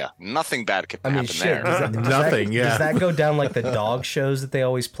Australia. Nothing bad could happen Shit. there. Nothing, yeah. Does that go down like the dog shows that they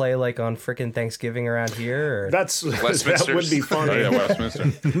always play like on frickin' Thanksgiving around here? Or? That would be Westminster's. funny Oh yeah, Westminster.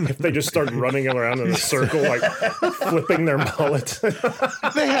 if they just start running around in a circle, like flipping their mullet.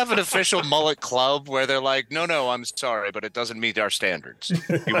 They have an official mullet club where they're like, no, I'm sorry, but it doesn't meet our standards.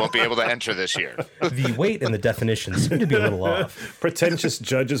 You won't be able to enter this year. The weight and the definition seem to be a little off. Pretentious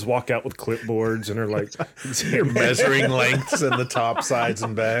judges walk out with clipboards and are like, You're measuring lengths and the top, sides,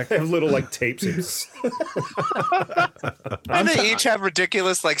 and back. they have little like tapes. And they each have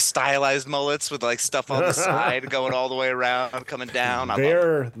ridiculous, like, stylized mullets with, like, stuff on the side going all the way around, coming down. I love it.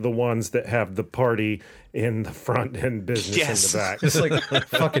 They're the ones that have the party in the front and business Yes. in the back. It's like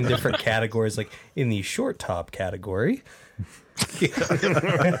fucking different categories. Like in the short top category,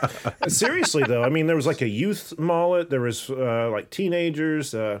 Seriously, though, I mean, there was like a youth mullet. There was like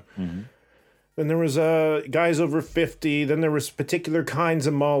teenagers. Then there was guys over 50. Then there was particular kinds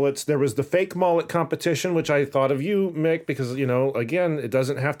of mullets. There was the fake mullet competition, which I thought of you, Mick, because, you know, again, it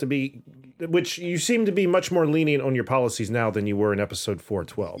doesn't have to be, which you seem to be much more lenient on your policies now than you were in episode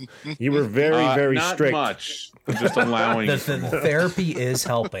 412. You were very not strict. much. I'm just allowing. the therapy is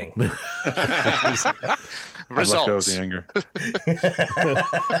helping. I let go of the anger.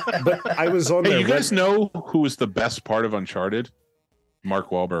 But I was on Hey, there. you guys know who was the best part of Uncharted? Mark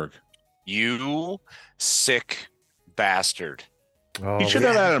Wahlberg. You sick bastard. Oh, He should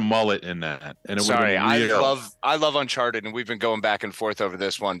have had a mullet in that. And it Sorry, would've been I love Uncharted, and we've been going back and forth over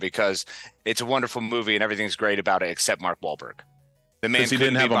this one because it's a wonderful movie and everything's great about it except Mark Wahlberg. The man 'Cause he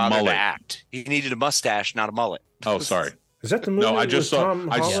couldn't didn't be have a bothered mullet. to act. He needed a mustache, not a mullet. Oh, sorry. Is that the movie? No, I with just saw. Tom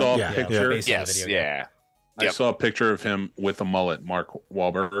I Holland? saw a Yeah, picture. based on the Yes, video game. yeah. I Yep. saw a picture of him with a mullet, Mark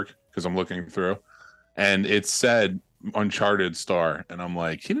Wahlberg, because I'm looking through, and it said Uncharted star, and I'm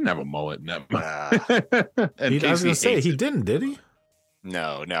like, he didn't have a mullet in that. And I was going to Casey say, hates he it. didn't, did he?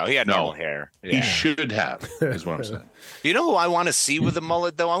 No, he had No. normal hair. He Yeah. should have, is what I'm saying. You know who I want to see with a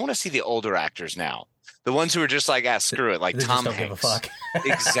mullet, though? I want to see the older actors now. The ones who are just like, screw it, like They just Tom don't give a Hanks. fuck.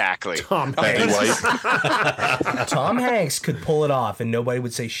 Exactly. Tom Betty Hanks. White. Tom Hanks could pull it off, and nobody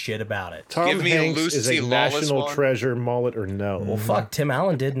would say shit about it. Tom Give me a Hanks is a Lucy Lawless national one. treasure, mullet or no. Well, fuck, Tim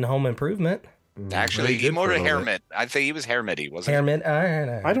Allen did in Home Improvement. Actually, He he did more for a a little hairmet. I'd say he was hairmetty, wasn't Hairman,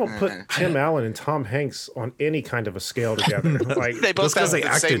 I don't put Tim Allen and Tom Hanks on any kind of a scale together. Like, he? They both Just because have they the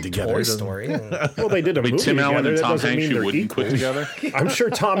acted same together. Toy doesn't- Story. well, they did a Wait, movie Tim Allen together. and That Tom doesn't Hanks, mean you they're wouldn't equal. put together? I'm sure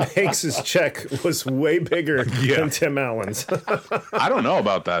Tom Hanks's check was way bigger than Tim Allen's. I don't know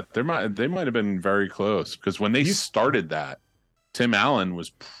about that. They might have been very close because when they started that, Tim Allen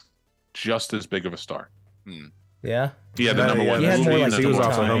was just as big of a star. Yeah. He had the number one He had movie, more, like, the he was number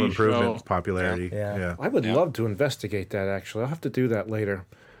also one Home TV Improvement show. popularity. Yeah. Yeah. I would Yeah. love to investigate that, actually. I'll have to do that later.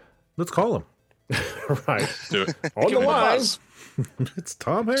 Let's call him. Right. Do it. On Give the him a line. buzz. It's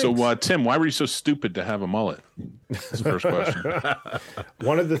Tom Hanks. So, Tim, why were you so stupid to have a mullet? That's the first question.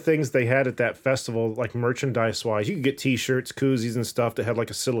 One of the things they had at that festival, like merchandise-wise, you could get T-shirts, koozies, and stuff that had like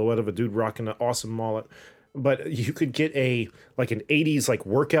a silhouette of a dude rocking an awesome mullet. But you could get an 80s like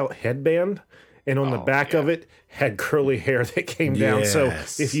workout headband, and on the back of it had curly hair that came down. So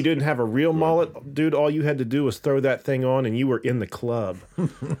Yes. if you didn't have a real mullet, dude, all you had to do was throw that thing on, and you were in the club.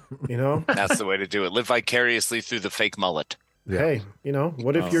 You know? That's the way to do it. Live vicariously through the fake mullet. Hey, you know,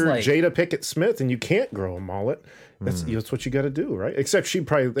 what if you're Like- Jada Pickett Smith and you can't grow a mullet? That's what you got to do, right? Except she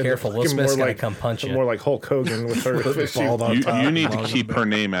probably ended up Careful, Will looking Smith's more gonna like come punch you. more like Hulk Hogan with her. if she- Bald on top, You need to long keep on her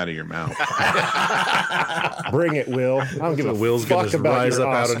name out of your mouth. Bring it, Will. I don't give a Will's fuck gonna just about rise your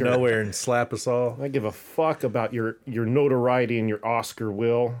up out of Oscar. nowhere and slap us all. I give a fuck about your notoriety and your Oscar,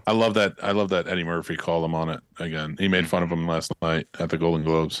 Will. I love that Eddie Murphy called him on it again. He made fun of him last night at the Golden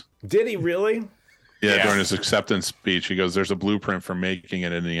Globes. Did he really? Yeah, during his acceptance speech, he goes, "There's a blueprint for making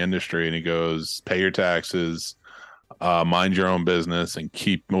it in the industry," and he goes, "Pay your taxes, mind your own business, and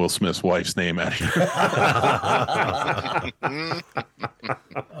keep Will Smith's wife's name out of your."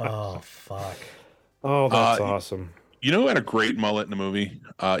 Oh fuck! Oh, that's awesome. You know who had a great mullet in the movie?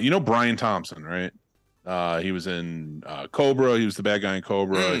 You know Brian Thompson, right? He was in Cobra. He was the bad guy in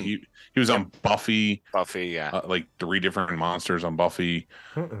Cobra. He was on Buffy. Like 3 different monsters on Buffy.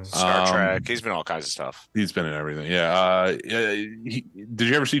 Star Trek. He's been all kinds of stuff. He's been in everything. Yeah. Did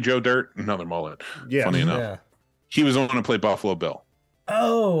you ever see Joe Dirt? Another mullet. Yeah. Funny enough. Yeah. He was the one to play Buffalo Bill.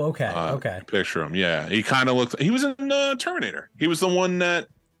 Oh, okay. Okay. Picture him. Yeah. He kind of looked. He was in Terminator. He was the one that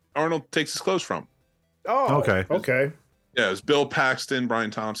Arnold takes his clothes from. Oh, Okay. Okay. Yeah. It was Bill Paxton, Brian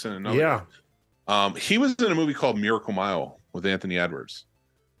Thompson, and Yeah. he was in a movie called Miracle Mile with Anthony Edwards.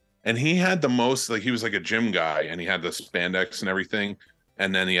 And he had the most, like, he was like a gym guy, and he had the spandex and everything.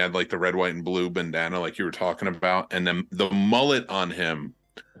 And then he had like the red, white, and blue bandana, like you were talking about. And then the mullet on him,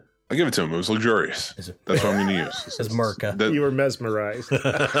 I give it to him. It was luxurious. That's what I'm going to use. It's Merca. You were mesmerized.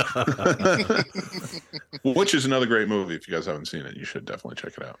 Which is another great movie. If you guys haven't seen it, you should definitely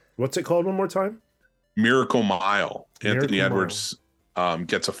check it out. What's it called one more time? Miracle Mile. Anthony Miracle Edwards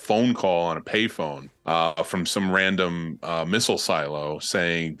gets a phone call on a payphone from some random missile silo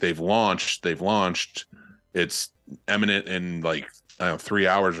saying they've launched. It's imminent in like 3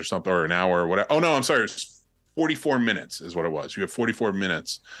 hours or something, or an hour or whatever. Oh no, I'm sorry. It's 44 minutes is what it was. You have 44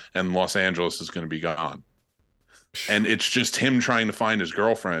 minutes and Los Angeles is going to be gone. And it's just him trying to find his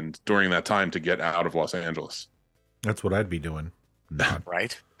girlfriend during that time to get out of Los Angeles. That's what I'd be doing. Not.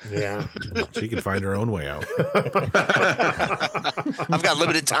 Right? Yeah. She can find her own way out. I've got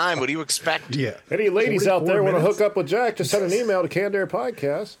limited time. What do you expect? Yeah. Any ladies out there want to minutes? hook up with Jack, just send an email to Candare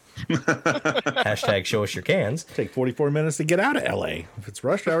Podcast. Hashtag show us your cans. Take 44 minutes to get out of LA. If it's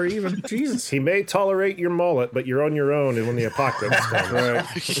rush hour, even. Jesus. He may tolerate your mullet, but you're on your own and when the apocalypse comes. Right.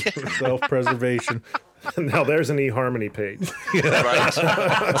 Self-preservation. Now there's an eHarmony page. Right?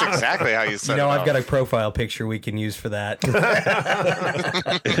 That's exactly how you said it. I've got a profile picture we can use for that.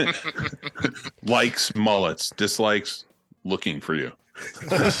 Likes mullets, dislikes looking for you.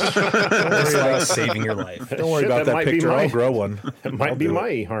 It's like saving your life. Don't worry Shit, about that might be picture. my- I'll grow one. It might I'll be do my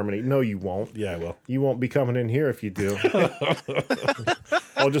it. eHarmony. No, you won't. Yeah, I will. You won't be coming in here if you do.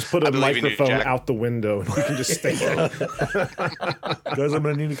 I'll just put a believe in you, microphone Jack. out the window and you can just stay there. Guys, I'm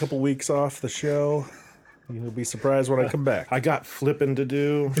going to need a couple weeks off the show. You'll be surprised when I come back. I got flipping to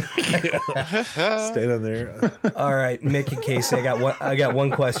do. Standing there. All right, Mick and Casey, I got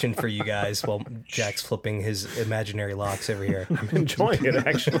one question for you guys while Jack's flipping his imaginary locks over here. Enjoying it,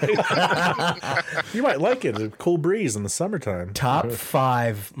 actually. You might like it. A cool breeze in the summertime. Top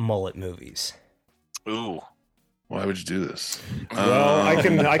 5 mullet movies. Ooh. Why would you do this? Well,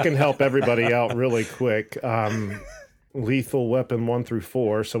 I can help everybody out really quick. Lethal Weapon 1 through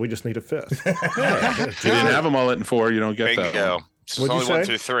 4, so we just need a 5th. If you didn't have a mullet in 4, you don't get that. Bingo. one. It's What'd you only 1 say?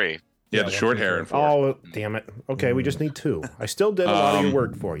 through 3. Yeah, the short hair in 4. Oh, damn it. Okay, we just need 2. I still did a lot of your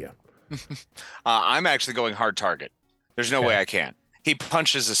work for you. I'm actually going hard target. There's no way I can. He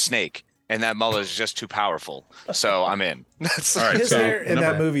punches a snake, and that mullet is just too powerful. So I'm in. That's All right, His so hair in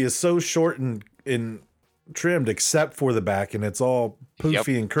number- that movie is so short and trimmed except for the back, and it's all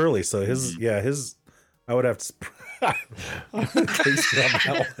poofy and curly. So his I would have to.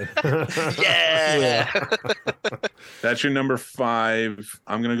 Yeah. That's your number 5.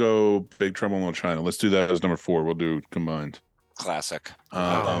 I'm going to go Big Trouble in Little China. Let's do that as number 4. We'll do combined. Classic.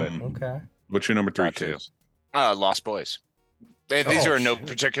 Okay. What's your number 3, Got to. Case? Lost Boys. These are in no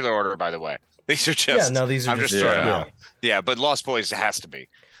particular order, by the way. These are just. these are I'm just just throwing it yeah. out. Yeah, but Lost Boys has to be.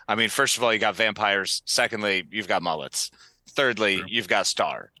 I mean, first of all, you got vampires. Secondly, you've got mullets. Thirdly, you've got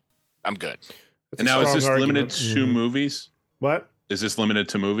Star. I'm good. And now, is strong this limited argument. to movies? What? Is this limited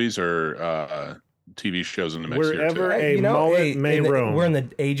to movies or TV shows in the mix Wherever here too? a mullet may roam. We're in the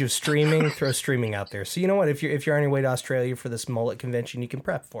age of streaming. Throw streaming out there. So you know what? If you're on your way to Australia for this mullet convention, you can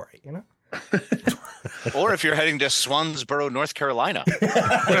prep for it. You know. Or if you're heading to Swansboro, North Carolina,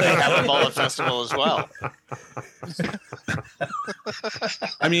 where they have a mullet festival as well.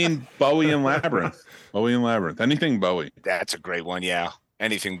 I mean, Bowie and Labyrinth. Anything Bowie. That's a great one. Yeah.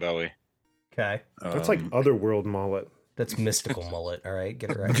 Anything Bowie. Okay. That's like Otherworld mullet. That's mystical mullet. All right,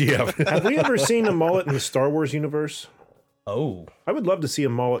 get it right. Yeah. Have we ever seen a mullet in the Star Wars universe? Oh, I would love to see a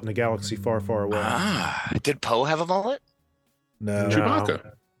mullet in a galaxy far, far away. Did Poe have a mullet? No.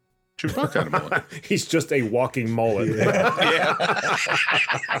 Chewbacca. Chewbacca had a mullet. He's just a walking mullet. Yeah.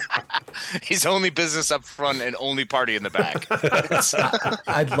 He's only business up front and only party in the back.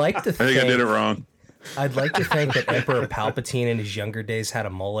 I'd like to I think I did it wrong. I'd like to think that Emperor Palpatine in his younger days had a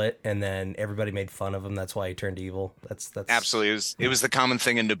mullet, and then everybody made fun of him. That's why he turned evil. That's Absolutely. It was the common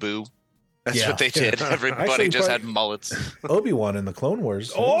thing in Naboo. That's Yeah. what they did. Everybody Actually, just but- had mullets. Obi-Wan in the Clone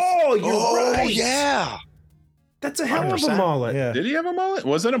Wars. Oh, you're Oh, right. yeah. That's a hell of a 100%. mullet. Yeah. Did he have a mullet?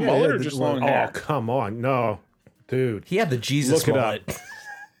 Was it a Yeah, mullet yeah, or just well, long Oh, hair? come on. No. Dude. He had the Jesus Look it mullet. up.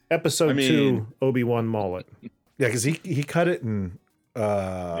 Episode I mean- 2, Obi-Wan mullet. Yeah, because he cut it in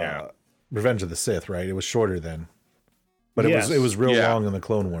Revenge of the Sith, right? It was shorter then, but Yes. it was real Yeah. long in the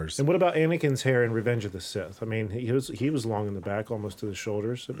Clone Wars. And what about Anakin's hair in Revenge of the Sith? I mean, he was long in the back, almost to the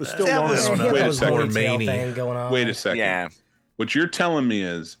shoulders. It was still That long. was- enough. He had Wait a that second. ponytail Maney. thing going on. Wait a second. Yeah. What you're telling me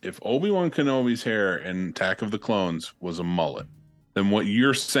is if Obi-Wan Kenobi's hair in Attack of the Clones was a mullet, then what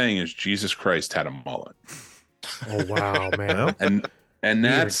you're saying is Jesus Christ had a mullet. Oh wow, man. And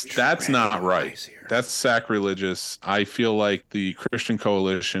that's not right. Guys here. That's sacrilegious. I feel like the Christian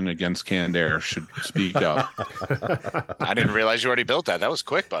Coalition against Canned Air should speak up. I didn't realize you already built that. That was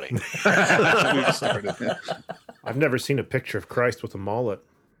quick, buddy. We've started. I've never seen a picture of Christ with a mullet.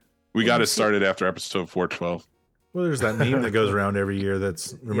 We got it started after episode 412. Well, there's that meme that goes around every year.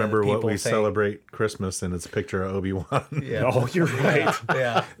 That's remember what people we think- celebrate Christmas, and it's a picture of Obi-Wan. Yeah. Oh, you're right.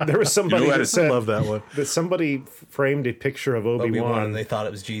 Yeah. There was somebody You know what? that I said Love that one. that somebody framed a picture of Obi-Wan, Obi-Wan and they thought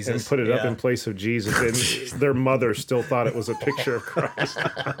it was Jesus. and put it up Yeah. in place of Jesus, and their mother still thought it was a picture of Christ.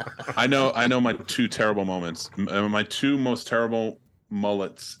 I know my two terrible moments. My two most terrible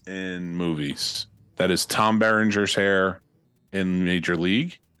mullets in movies. That is Tom Berenger's hair in Major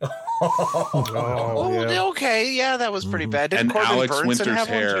League Oh, yeah. Okay. Yeah, that was pretty bad. Didn't and Corbin Alex Burnson Winter's have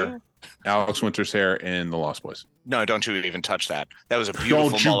one hair. too? Alex Winter's hair in The Lost Boys. No, don't you even touch that. That was a beautiful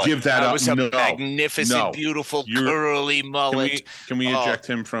Don't you mullet. give that up. was a No. magnificent, No. beautiful, You're- curly mullet. Can we Oh. eject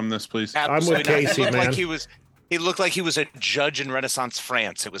him from this, please? Absolutely not. Casey, He looked man. like he looked like he was a judge in Renaissance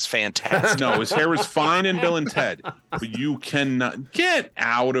France. It was fantastic. No, his hair was fine in Bill and Ted, but you cannot get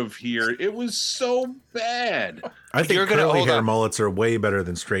out of here. It was so bad. I think You're gonna- curly hold hair on. mullets are way better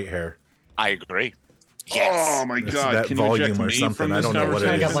than straight hair. I agree. Yes. Oh my It's god! that Can you volume eject or me something. from I this don't know what it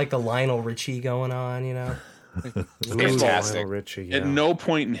Kind conversation? of is. got like the Lionel Richie going on, you know. Fantastic. Lionel Richie, yeah. At no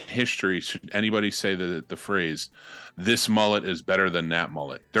point in history should anybody say the phrase, "This mullet is better than that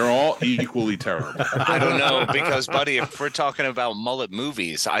mullet." They're all equally terrible. I don't know because, buddy, if we're talking about mullet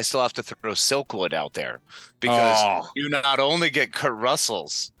movies, I still have to throw Silkwood out there because Oh. you not only get Kurt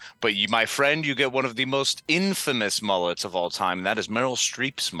Russell's, but you, my friend, you get one of the most infamous mullets of all time, and that is Meryl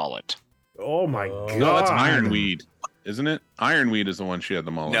Streep's mullet. Oh my god. No, that's Ironweed, isn't it? Ironweed is the one she had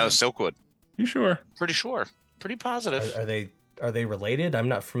the mullet. No, on. Silkwood. You sure? Pretty sure. Pretty positive. Are they related? I'm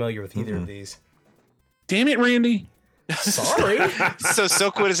not familiar with either of these. Damn it, Randy! Sorry. So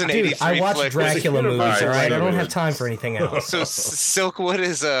Silkwood is an Dude, 83 I watch flick. Dracula movies, Alright, all right? I don't whatever. have time for anything else. So Silkwood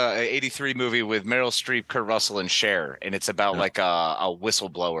is a 83 movie with Meryl Streep, Kurt Russell, and Cher, and it's about like a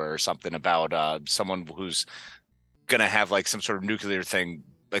whistleblower or something about someone who's gonna have like some sort of nuclear thing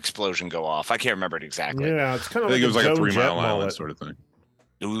explosion go off. I can't remember it exactly. Yeah, it's kind I of think like it was like a Joan 3 Jett Mile Island mullet. sort of thing.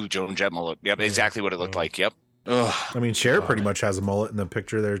 Ooh, Joan Jett mullet. Yep, exactly what it looked like. Yep. Ugh. I mean, Cher pretty much has a mullet in the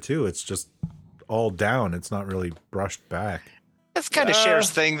picture there too. It's just all down. It's not really brushed back. That's kind of Cher's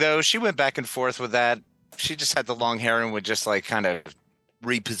thing, though. She went back and forth with that. She just had the long hair and would just like kind of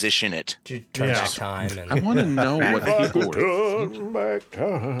reposition it. Turn Yeah. back time. I And want to know what people were. Turn back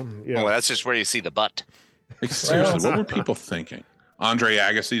time. Yeah. Well, that's just where you see the butt. Like, seriously, what were people thinking? Andre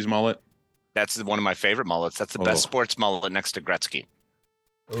Agassi's mullet. That's one of my favorite mullets. That's the best Oh. sports mullet next to Gretzky.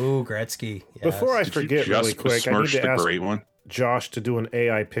 ooh, Gretzky. Yes. Before I Did you forget really just quick, I need besmirch to the ask great one? Josh to do an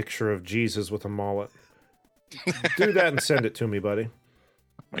AI picture of Jesus with a mullet. Do that and send it to me, buddy.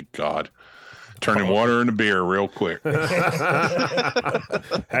 My God. Turning water into beer real quick. Hey,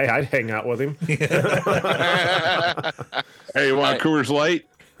 I'd hang out with him. Hey, you want a Coors Light?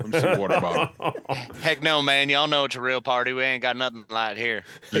 Let me see a water bottle. Heck no, man. Y'all know it's a real party. We ain't got nothing light here.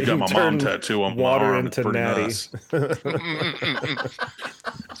 You got my Turn mom tattoo on my water arm. It's into pretty natty. nice.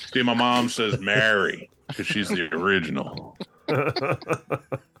 See, my mom says Mary because she's the original.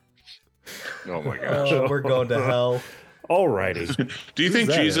 Oh my gosh. Oh, we're going to hell. Alrighty. Do you think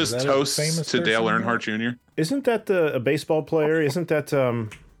that? Jesus Is that a toasts famous to Dale person? Earnhardt Jr.? Isn't that a baseball player? Isn't that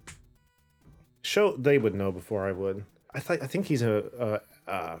show? They would know before I would. I think he's a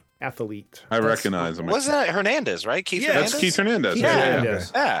athlete. I recognize him. Wasn't that Hernandez, right? Keith Hernandez? That's Keith Hernandez. Yeah, right? yeah. okay.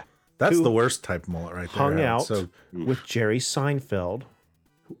 Yeah. That's Who the worst type of mullet right there. Hung Adam. out So with Jerry Seinfeld,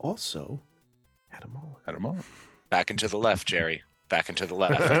 who also had a mullet. Had him on. Back and to the left, Jerry. back and to the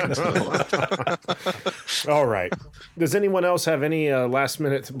left. Back and to the left. All right. Does anyone else have any last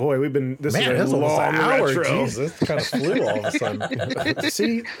minute? Boy, this Man, is a long hour. retro. Jesus, kind of flew all of a sudden.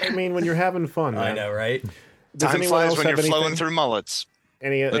 See, I mean, when you're having fun, man. I know, right? Does Time anyone flies else when you're have flowing anything? through mullets.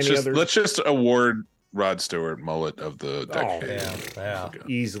 Let's just award Rod Stewart mullet of the decade. Yeah.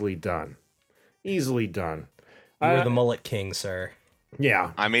 Easily done. Easily done. You're the mullet king, sir.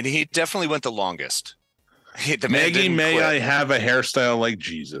 Yeah. I mean, he definitely went the longest. The man Maggie, didn't may quit. I have a hairstyle like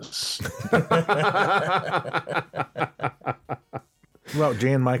Jesus? Well,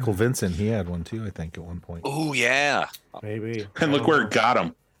 Jan Michael Vincent, he had one too, I think, at one point. Oh yeah, Maybe. And look where it got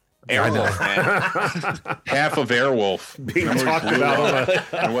him. Airwolf, man. Half of Airwolf. Being talked about on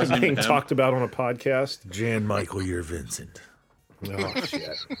It wasn't being even him. talked about on a podcast. Jan Michael, you're Vincent. Oh shit.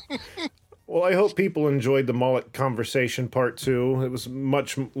 Well, I hope people enjoyed the mullet conversation part 2. It was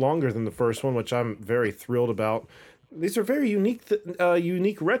much longer than the first one, which I'm very thrilled about. These are very unique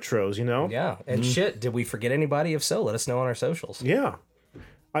retros, you know? Yeah. And shit, did we forget anybody? If so, let us know on our socials. Yeah.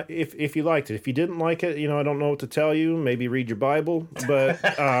 If you liked it. If you didn't like it, I don't know what to tell you. Maybe read your Bible. But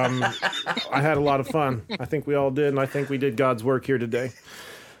I had a lot of fun. I think we all did, and I think we did God's work here today.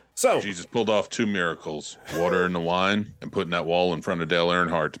 So Jesus pulled off 2 miracles: water and the wine, and putting that wall in front of Dale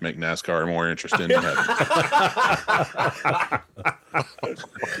Earnhardt to make NASCAR more interesting than heaven.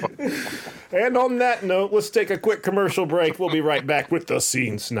 And on that note, let's take a quick commercial break. We'll be right back with the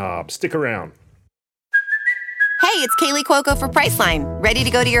Scene Snob. Stick around. Hey, it's Kaylee Cuoco for Priceline. Ready to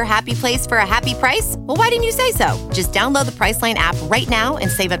go to your happy place for a happy price? Well, why didn't you say so? Just download the Priceline app right now and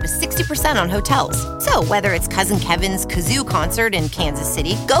save up to 60% on hotels. So whether it's Cousin Kevin's Kazoo Concert in Kansas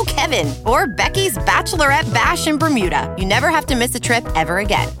City, go Kevin, or Becky's Bachelorette Bash in Bermuda, you never have to miss a trip ever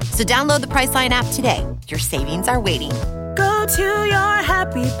again. So download the Priceline app today. Your savings are waiting. Go to your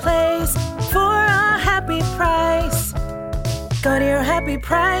happy place for a happy price. Go to your happy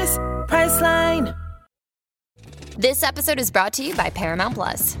price, Priceline. This episode is brought to you by Paramount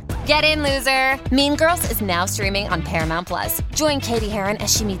Plus. Get in, loser! Mean Girls is now streaming on Paramount Plus. Join Katie Heron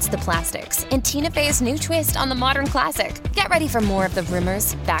as she meets the plastics in Tina Fey's new twist on the modern classic. Get ready for more of the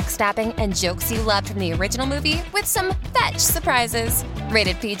rumors, backstabbing, and jokes you loved from the original movie with some fetch surprises.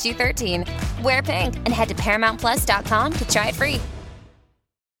 Rated PG-13. Wear pink and head to ParamountPlus.com to try it free.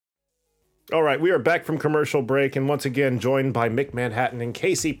 All right, we are back from commercial break, and once again joined by Mick Manhattan and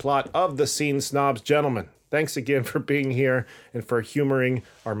Casey Plott of the Scene Snobs. Gentlemen, thanks again for being here and for humoring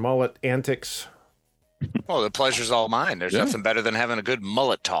our mullet antics. Well, the pleasure's all mine. There's nothing better than having a good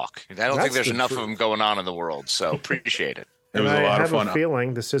mullet talk. I don't think there's enough of them going on in the world, so appreciate it. It was a lot of fun. I have a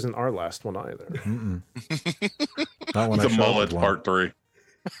feeling this isn't our last one either. Not when The I mullet showed one. part 3.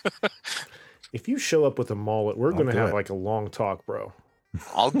 If you show up with a mullet, we're going to do have it. like a long talk, bro.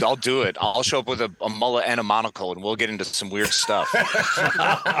 I'll do it. I'll show up with a mullet and a monocle, and we'll get into some weird stuff.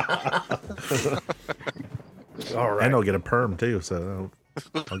 All right. And I'll get a perm too, so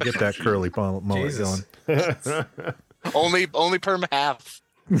I'll get that curly mullet Jesus. going. only perm half.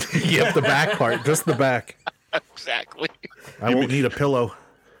 Yep, the back part, just the back. Exactly. I won't need a pillow.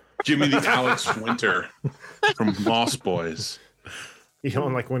 Give me the Alex Winter from Moss Boys.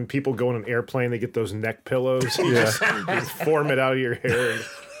 And like when people go on an airplane, they get those neck pillows. You just form it out of your hair.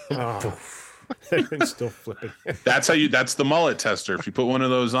 And, it's still flipping. That's the mullet tester. If you put one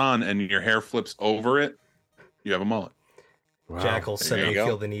of those on and your hair flips over it, you have a mullet. Jack will suddenly go.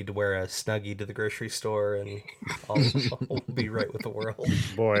 feel the need to wear a Snuggie to the grocery store, and I'll be right with the world.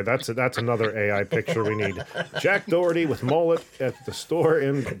 Boy, that's another AI picture we need. Jack Doherty with mullet at the store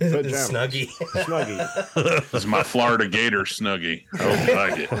in pajamas. Snuggie. Snuggie. This is my Florida Gator Snuggie. I hope you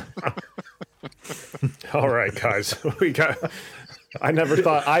like it. All right, guys. I never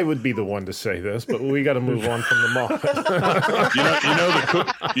thought I would be the one to say this, but we got to move on from the mullet.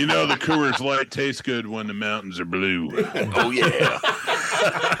 You know the Coors Light tastes good when the mountains are blue. Oh yeah.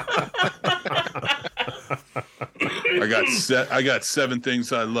 I got 7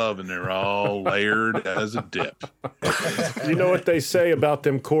 things I love, and they're all layered as a dip. You know what they say about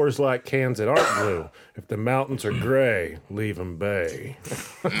them Coors Light cans that aren't blue? If the mountains are gray, leave them bay.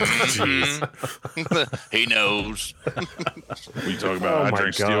 He knows. We talk about I my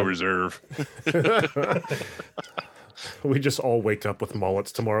drink God. Steel Reserve. We just all wake up with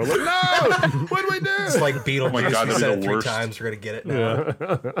mullets tomorrow. Like, no! What do we do? It's like Beetlejuice. my God, We that'd said be it the 3 worst. times. We're gonna get it now.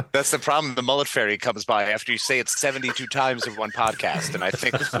 That's the problem. The mullet fairy comes by after you say it 72 times in one podcast, and I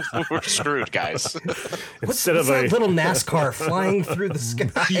think we're screwed, guys. Instead of That a little NASCAR flying through the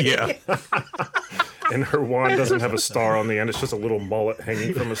sky. Yeah. and her wand doesn't have a star on the end, it's just a little mullet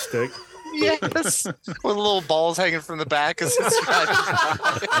hanging from a stick. Yes, with little balls hanging from the back.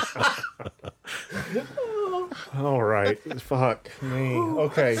 All right. Fuck me.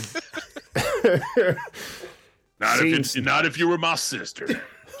 Okay. Not if you were my sister.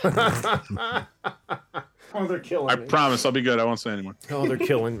 Oh, they're killing me. I promise I'll be good. I won't say anymore. Oh, they're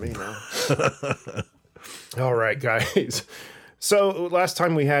killing me now. All right, guys. So last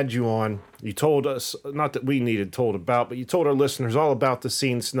time we had you on, you told us, not that we needed told about, but you told our listeners all about the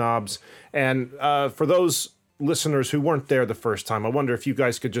Scene Snobs. And for those listeners who weren't there the first time, I wonder if you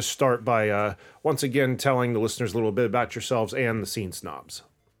guys could just start by once again telling the listeners a little bit about yourselves and the Scene Snobs.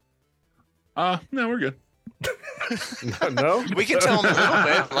 No, we're good. No? We can tell them a little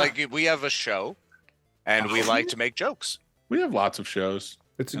bit. Like, we have a show, and we like to make jokes. We have lots of shows,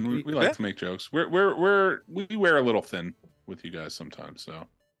 and we like to make jokes. We wear a little thin with you guys sometimes, so.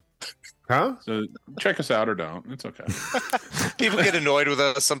 Huh? So check us out or don't. It's okay. People get annoyed with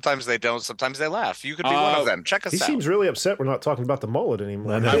us. Sometimes they don't. Sometimes they laugh. You could be one of them. Check us out. He seems really upset we're not talking about the mullet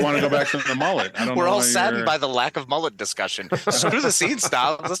anymore. I want to go back to the mullet. We're all saddened by the lack of mullet discussion. Screw the Scene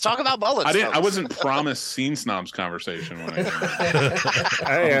Snobs. Let's talk about mullets. I wasn't promised Scene Snobs conversation when I came.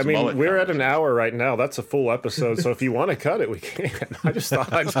 Hey, I mean, we're at an hour right now. That's a full episode. So if you want to cut it, we can. I just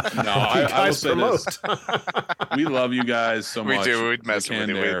thought I will say this. We love you guys so much. We do. We'd mess with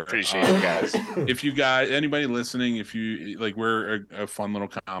you. We appreciate you guys. If you guys, anybody listening, if you like, we're a fun little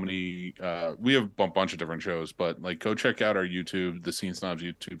comedy. We have a bunch of different shows, but like, go check out our YouTube, the Scene Snobs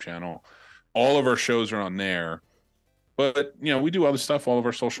YouTube channel. All of our shows are on there. But we do other stuff, all of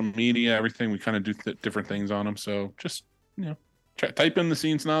our social media, everything. We kind of do different things on them. So just type in the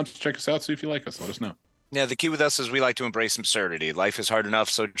Scene Snobs, check us out, see if you like us. Let us know. Yeah, the key with us is we like to embrace absurdity. Life is hard enough,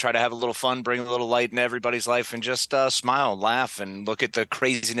 so try to have a little fun, bring a little light in everybody's life, and just smile, laugh, and look at the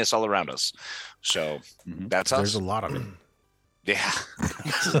craziness all around us. So that's us. There's a lot of it. Yeah.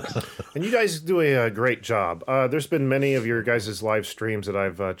 And you guys do a great job. There's been many of your guys' live streams that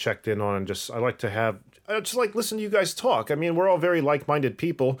I've checked in on, and I just like listen to you guys talk. I mean, we're all very like-minded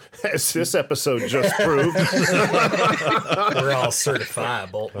people, as this episode just proved. We're all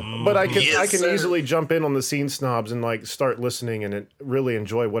certifiable. But I can easily jump in on the Scene Snobs and like start listening and really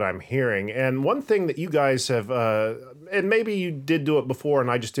enjoy what I'm hearing. And one thing that you guys have, and maybe you did do it before and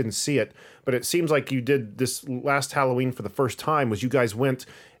I just didn't see it, but it seems like you did this last Halloween for the first time, was you guys went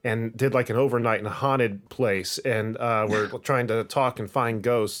and did like an overnight in a haunted place, and we're trying to talk and find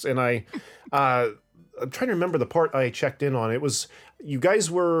ghosts. And I'm trying to remember the part I checked in on. It was, you guys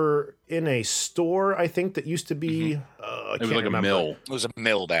were in a store, I think, that used to be... it was like a mill. It was a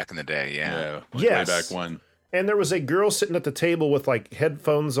mill back in the day, yeah. Yes. Way back when. And there was a girl sitting at the table with like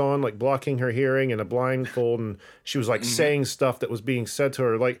headphones on, like blocking her hearing and a blindfold, and she was like saying stuff that was being said to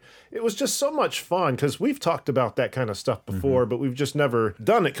her. Like, it was just so much fun, because we've talked about that kind of stuff before, but we've just never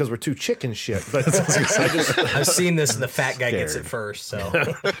done it because we're too chicken shit. But I've seen this, and the fat guy gets it first. So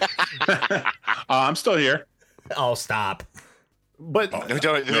I'm still here. Oh, stop. But the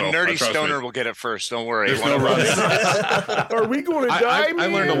nerdy stoner will get it first. Don't worry. There's no rush. Are we going to die? I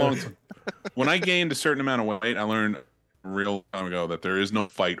learned a long time. When I gained a certain amount of weight, I learned a real time ago that there is no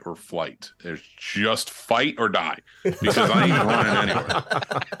fight or flight. There's just fight or die, because I ain't running anywhere.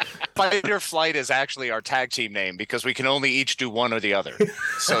 Fight or flight is actually our tag team name, because we can only each do one or the other.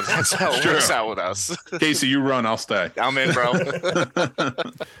 So that's how it works out with us. Casey, you run, I'll stay. I'm in, bro.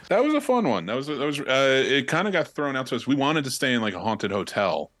 That was a fun one. That was it kind of got thrown out to us. We wanted to stay in like a haunted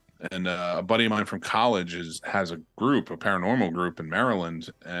hotel. And a buddy of mine from college has a paranormal group in Maryland.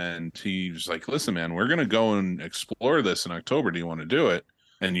 And he's like, listen, man, we're going to go and explore this in October. Do you want to do it?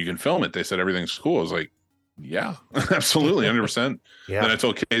 And you can film it. They said everything's cool. I was like, yeah, absolutely, 100%. Yeah. Then I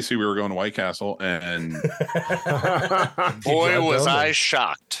told Casey we were going to White Castle, and boy, was I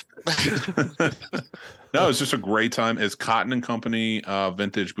shocked. No, it's just a great time. It's Cotton and Company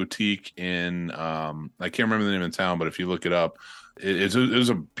Vintage Boutique in I can't remember the name of the town, but if you look it up, it was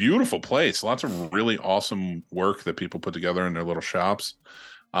a beautiful place. Lots of really awesome work that people put together in their little shops,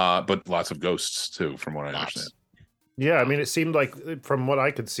 but lots of ghosts too, from what I understand. Yeah, I mean, it seemed like from what I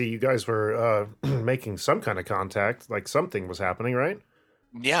could see, you guys were making some kind of contact, like something was happening, right?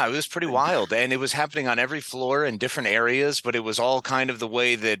 Yeah, it was pretty wild, and it was happening on every floor in different areas, but it was all kind of the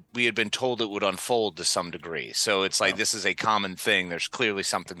way that we had been told it would unfold to some degree. So it's like, this is a common thing. There's clearly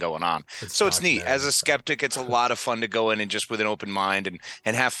something going on. So it's neat. As a skeptic, it's a lot of fun to go in and just with an open mind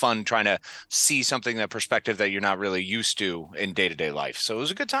and have fun trying to see something, that perspective that you're not really used to in day-to-day life. So it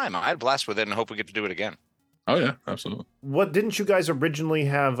was a good time. I had a blast with it and hope we get to do it again. Oh, yeah, absolutely. What, didn't you guys originally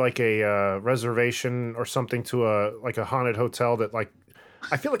have like a reservation or something to a haunted hotel that like,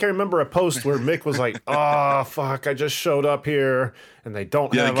 I feel like I remember a post where Mick was like, "Oh fuck, I just showed up here and they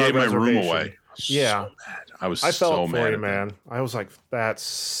don't have they gave a my room reservation." away. Yeah. So I felt so for mad you, at man. them. I was like, that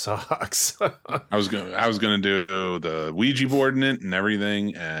sucks. I was gonna do the Ouija board in it and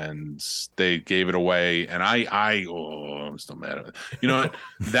everything, and they gave it away. And I'm still mad at it. You know what?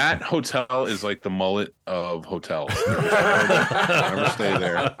 That hotel is like the mullet of hotels. Never stay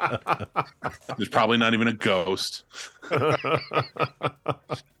there. There's probably not even a ghost. The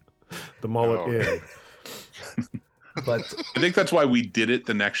mullet Inn. But I think that's why we did it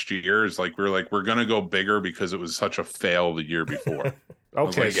the next year. Is like we're gonna go bigger because it was such a fail the year before.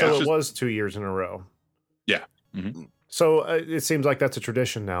 Okay, like, so it was 2 years in a row. Yeah. Mm-hmm. So it seems like that's a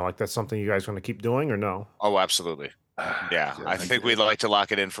tradition now. Like that's something you guys going to keep doing, or no? Oh, absolutely. Yeah, I think we'd like to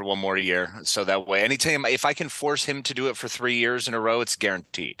lock it in for one more year, so that way, anytime if I can force him to do it for 3 years in a row, it's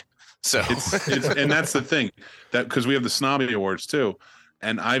guaranteed. So it's and that's the thing, that because we have the Snobby Awards too,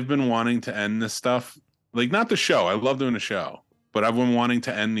 and I've been wanting to end this stuff. Like, not the show. I love doing the show, but I've been wanting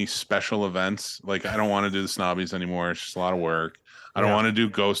to end these special events. Like, I don't want to do the Snobbies anymore. It's just a lot of work. I don't want to do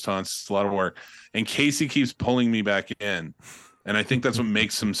ghost hunts. It's a lot of work. And Casey keeps pulling me back in. And I think that's what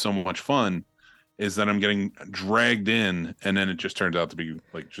makes him so much fun, is that I'm getting dragged in, and then it just turns out to be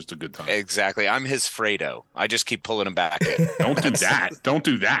like just a good time. Exactly. I'm his Fredo. I just keep pulling him back in. Don't do that. Don't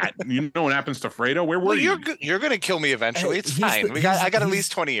do that. You know what happens to Fredo? Where were you? You're going to kill me eventually. It's fine. I got at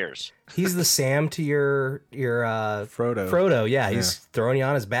least 20 years. He's the Sam to your Frodo. Frodo, yeah. He's throwing you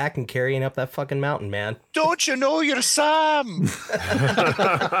on his back and carrying up that fucking mountain, man. Don't you know you're Sam?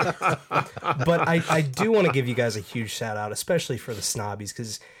 But I do want to give you guys a huge shout out, especially for the Snobbies,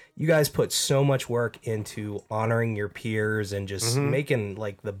 because you guys put so much work into honoring your peers and just making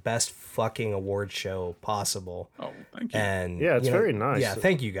like the best fucking award show possible. Oh, thank you. And yeah, it's very nice. Yeah,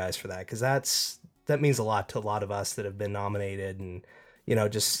 thank you guys for that, because that means a lot to a lot of us that have been nominated, and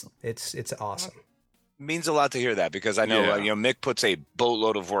just it's awesome. Means a lot to hear that, because I know Mick puts a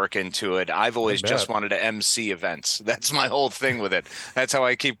boatload of work into it. I've always just wanted to MC events. That's my whole thing with it. That's how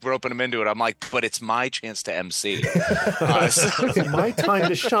I keep roping him into it. I'm like, but it's my chance to MC. It's my time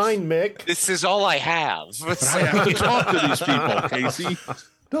to shine, Mick. This is all I have. I have to talk to these people, Casey.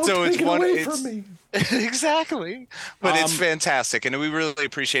 Don't take it away from me. Exactly. But it's fantastic, and we really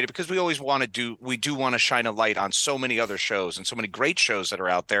appreciate it, because we always want to shine a light on so many other shows and so many great shows that are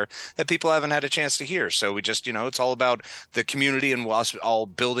out there that people haven't had a chance to hear. So we just, it's all about the community and us all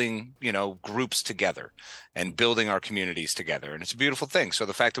building, groups together and building our communities together. And it's a beautiful thing. So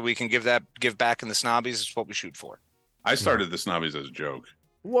the fact that we can give back in the Snobbies is what we shoot for. I started the Snobbies as a joke.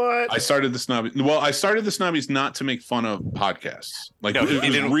 What? I started the Snobbies. Well, I started the Snobbies not to make fun of podcasts. Like, it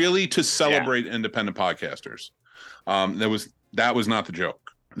was really to celebrate independent podcasters. That was not the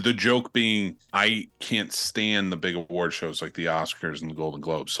joke. The joke being, I can't stand the big award shows like the Oscars and the Golden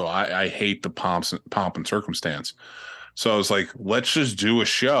Globes. So I hate the pomp and circumstance. So I was like, let's just do a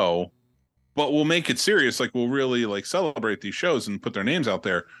show, but we'll make it serious. Like, we'll really like celebrate these shows and put their names out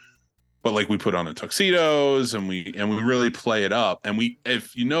there. But like, we put on the tuxedos and we really play it up. And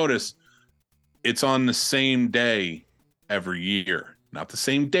if you notice, it's on the same day every year, not the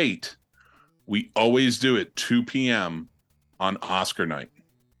same date. We always do it 2 p.m. on Oscar night.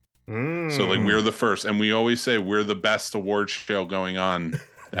 So like, we're the first, and we always say we're the best award show going on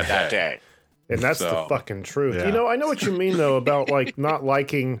that day. And that's the fucking truth. Yeah. I know what you mean though about like not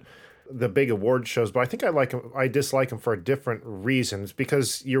liking the big award shows, but I think I dislike them for different reasons,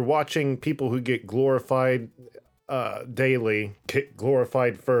 because you're watching people who get glorified daily get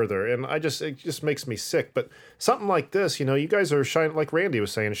glorified further, and it just makes me sick. But something like this, you guys are shining, like Randy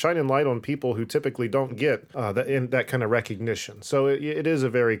was saying, shining light on people who typically don't get that kind of recognition. So it is a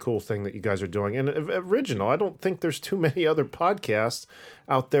very cool thing that you guys are doing, and original. I don't think there's too many other podcasts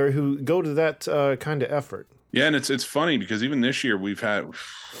out there who go to that kind of effort. Yeah, and it's funny because even this year we've had.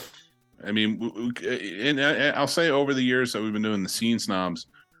 I mean, and I'll say over the years that we've been doing the Scene Snobs,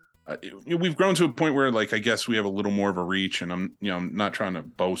 we've grown to a point where, like, I guess we have a little more of a reach, and I'm not trying to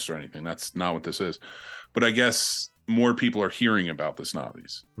boast or anything. That's not what this is. But I guess more people are hearing about the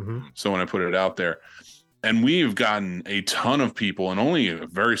Snobbies. Mm-hmm. So when I put it out there, and we've gotten a ton of people, and only a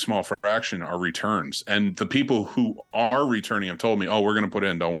very small fraction are returns. And the people who are returning have told me, oh, we're going to put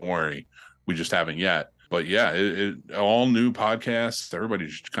in, don't worry. We just haven't yet. But yeah, it all new podcasts.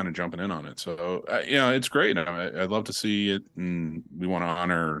 Everybody's kind of jumping in on it. So it's great. I'd love to see it, and we want to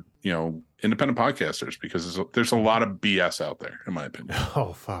honor independent podcasters, because there's a lot of BS out there, in my opinion.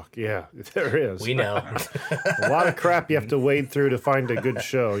 Oh fuck yeah, there is. We know a lot of crap you have to wade through to find a good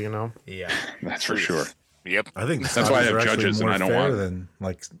show. Yeah, that's for sure. Yep. I think that's why I have judges, and I don't want than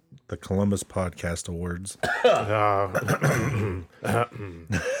like the Columbus Podcast Awards.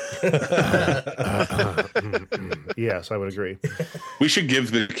 Yes, I would agree. We should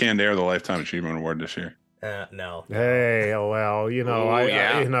give the Canned Air the Lifetime Achievement Award this year. No. Hey, well,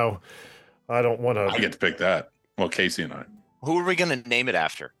 I don't want to. I get to pick that. Well, Casey and I. Who are we going to name it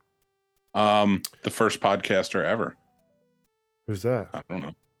after? The first podcaster ever. Who's that? I don't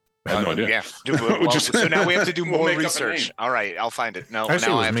know. I have no idea. Yeah. So now we have to do more research. All right, I'll find it. No,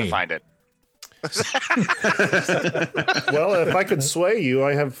 Actually, now I have to find it. Well, if I could sway you,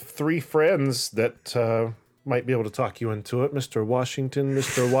 I have 3 friends that might be able to talk you into it. Mr. Washington, and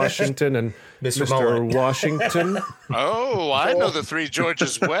Mr. Washington. Oh, I know the 3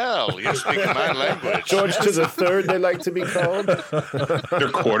 Georges well. You're speaking my language. George to the 3rd, they like to be called. They're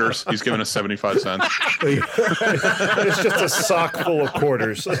quarters. He's giving us 75 cents. It's just a sock full of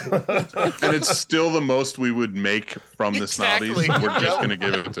quarters. And it's still the most we would make from the Snobbies. We're just going to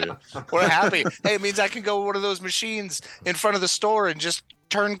give it to you. We're happy. Hey, it means I can go to one of those machines in front of the store and just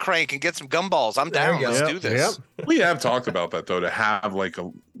turn crank and get some gumballs. I'm down. Let's do this. Yep. We have talked about that, though, to have like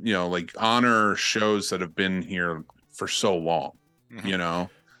honor shows that have been here for so long,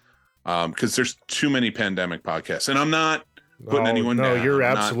 because there's too many pandemic podcasts. And I'm not putting anyone down. No, you're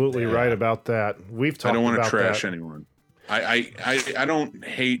absolutely right about that. We've talked about that. I don't want to trash anyone. I don't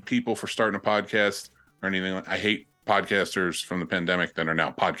hate people for starting a podcast or anything. I hate podcasters from the pandemic that are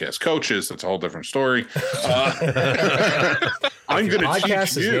now podcast coaches. That's a whole different story. I'm going to teach you.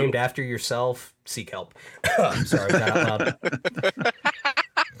 Podcast is named after yourself. Seek help. I'm sorry, that out loud.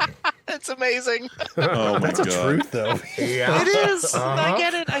 That's amazing. Oh my That's God. a truth, though. Yeah. It is. I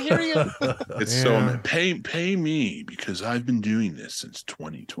get it. I hear you. It's so pay me because I've been doing this since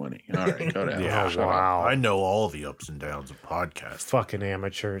 2020. All right, go to hell. Yeah, Shut up. wow. I know all the ups and downs of podcasts. Fucking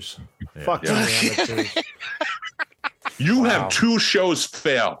amateurs. Yeah. Fucking amateurs. You have 2 shows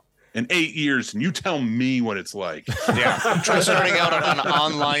fail in 8 years, and you tell me what it's like. Yeah, try starting out on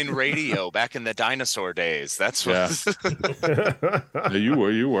online radio back in the dinosaur days. That's what. Yeah, you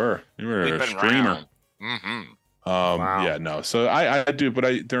were a streamer. Mm-hmm. Yeah, no. So I do,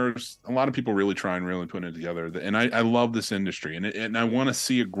 but there's a lot of people really trying, really putting it together, and I love this industry, and I want to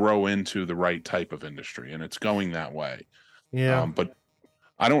see it grow into the right type of industry, and it's going that way. Yeah, but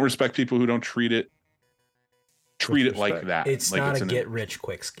I don't respect people who don't treat it like that. It's like not it's a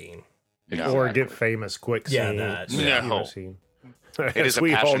get-rich-quick scheme. Exactly. or get famous quick. Yeah, scene. that. No. Scene. It is a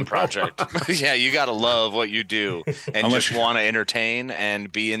passion project. Yeah, you got to love what you do and just want to entertain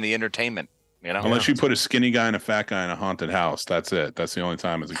and be in the entertainment. Unless you put a skinny guy and a fat guy in a haunted house, that's it. That's the only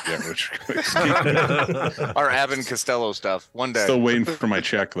time it's a get rich quick scheme. Our Abbott and Costello stuff. One day. Still waiting for my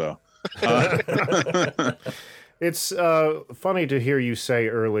check though. It's funny to hear you say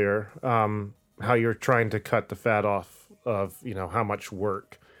earlier how you're trying to cut the fat off of how much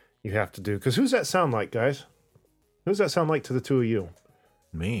work you have to do. Because who's that sound like, guys? Who's that sound like to the 2 of you?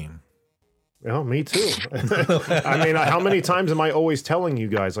 Mean. Oh, me too. I mean, how many times am I always telling you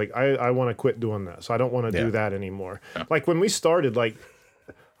guys, like, I want to quit doing this. I don't want to do that anymore. Yeah. Like, when we started, like,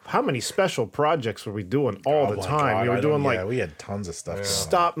 how many special projects were we doing all the time? God, we were doing, we had tons of stuff.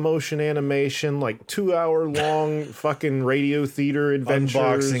 Stop motion animation, like 2-hour long fucking radio theater adventures.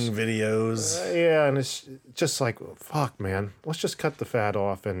 Unboxing videos. Yeah, and it's just like, fuck, man. Let's just cut the fat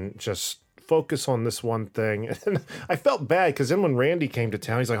off and just focus on this one thing. And I felt bad because then when Randy came to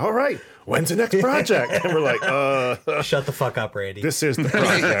town, he's like, all right, when's the next project? And we're like, shut the fuck up, Randy. This is the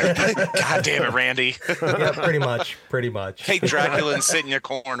project. God damn it, Randy. Yeah, pretty much. Hey, Dracula, and sit in your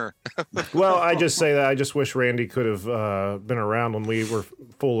corner. Well, I just say that I just wish Randy could have been around when we were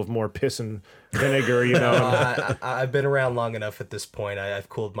full of more piss and vinegar, I've been around long enough at this point. I've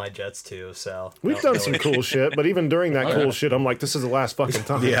cooled my jets too, so we've done some cool shit, but even during that cool shit, I'm like, this is the last fucking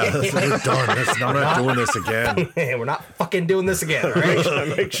time. Yeah, we're done. I'm not doing this again. We're not fucking doing this again, all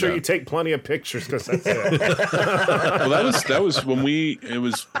right? Make sure you take plenty of pictures because that's it. Well, that was when it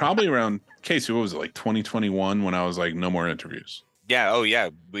was probably around, Casey, what was it, like 2021 when I was like, no more interviews. Yeah. Oh, yeah.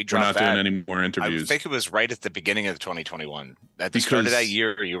 We dropped We're not doing any more interviews. I think it was right at the beginning of 2021. At the start of that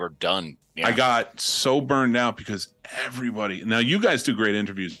year, you were done. Yeah. I got so burned out because everybody. Now you guys do great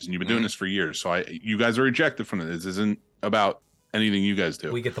interviews, and you've been doing this for years. So you guys are ejected from it. This isn't about anything you guys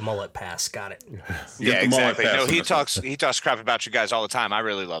do. We get the mullet pass. Got it. Yeah, exactly. No, he talks crap about you guys all the time. I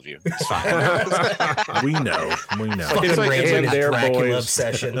really love you. It's fine. We know. It's like Candair boys.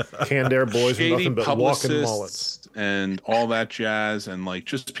 Obsession. Candair boys with nothing but walking mullets and all that jazz, and like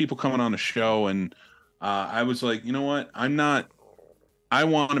just people coming on the show. And I was like, you know what? I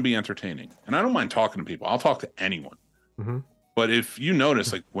want to be entertaining, and I don't mind talking to people. I'll talk to anyone. Mm-hmm. But if you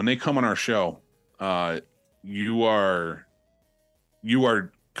notice, like when they come on our show, you are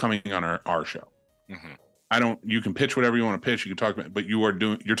coming on our show. Mm-hmm. You can pitch whatever you want to pitch. You can talk about, but you're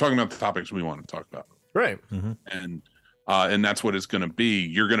talking about the topics we want to talk about. Right. Mm-hmm. And And that's what it's going to be.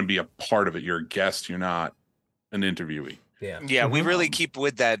 You're going to be a part of it. You're a guest. You're not an interviewee. Yeah, we really keep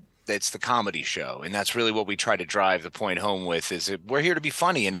with that. It's the comedy show, and that's really what we try to drive the point home with. Is that we're here to be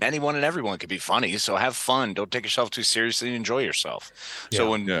funny, and anyone and everyone can be funny. So have fun. Don't take yourself too seriously and enjoy yourself.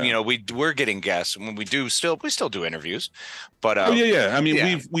 So when we're getting guests, and when we still do interviews, but I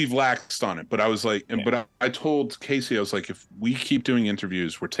mean, we've laxed on it. But I was like, but I told Casey, I was like, if we keep doing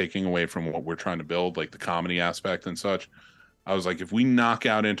interviews, we're taking away from what we're trying to build, like the comedy aspect and such. I was like, if we knock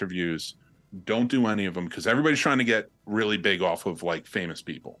out interviews, don't do any of them, because everybody's trying to get really big off of like famous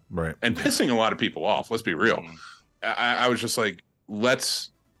people, right? And pissing a lot of people off. Let's be real. I was just like, let's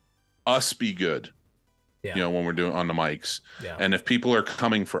us be good, when we're doing on the mics. And if people are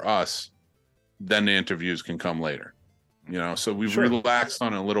coming for us, then the interviews can come later. So we've relaxed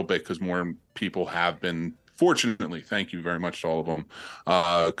on it a little bit because more people have been, fortunately, thank you very much to all of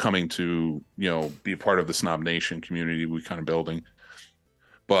them, coming to be a part of the Snob Nation community we kind of building.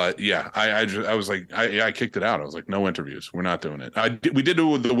 But yeah, I was like, I kicked it out. I was like, no interviews. We're not doing it. We did it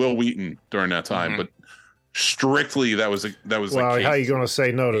with the Will Wheaton during that time, but strictly that was well, like, how are you going to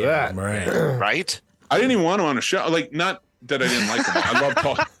say no to that? Right? I didn't even want him on a show. Like, not that I didn't like him. I love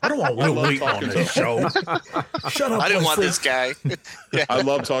talking. I don't want Will Wheaton on this show. Shut up. I didn't want this guy. I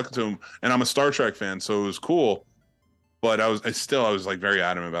love talking to him, and I'm a Star Trek fan, so it was cool. But I was like very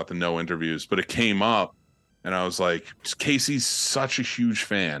adamant about the no interviews. But it came up. And I was like, Casey's such a huge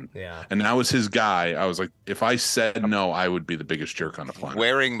fan. Yeah. And that was his guy. I was like, if I said no, I would be the biggest jerk on the planet.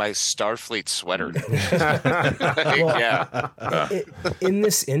 Wearing my Starfleet sweater. In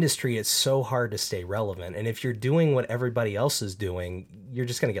this industry, it's so hard to stay relevant. And if you're doing what everybody else is doing, you're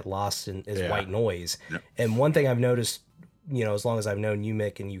just going to get lost in white noise. Yeah. And one thing I've noticed, as long as I've known you,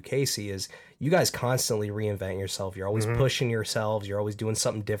 Mick, and you, Casey, is you guys constantly reinvent yourself. You're always pushing yourselves. You're always doing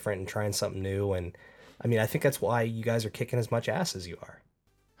something different and trying something new. And I mean, I think that's why you guys are kicking as much ass as you are.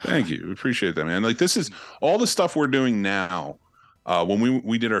 Thank you. We appreciate that, man. Like, this is all the stuff we're doing now. When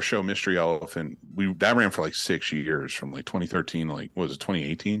we did our show Mystery Elephant, that ran for like 6 years, from like 2013 to like, what was it,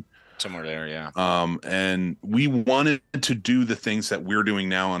 2018? Somewhere there, yeah. And we wanted to do the things that we're doing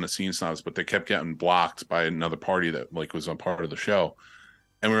now on the Scene Snobs, but they kept getting blocked by another party that like was a part of the show.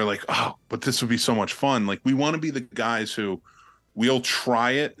 And we were like, oh, but this would be so much fun. Like, we want to be the guys who, we'll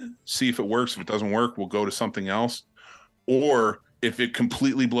try it, see if it works. If it doesn't work, we'll go to something else. Or if it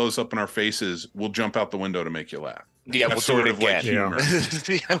completely blows up in our faces, we'll jump out the window to make you laugh. Yeah, That's we'll sort do it of like humor.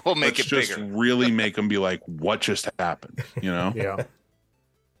 We'll make Let's it just bigger. really make them be like, what just happened? Yeah.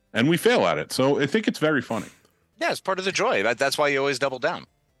 And we fail at it. So I think it's very funny. Yeah, it's part of the joy. That's why you always double down.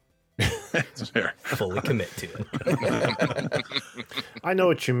 It's fair. Fully commit to it. I know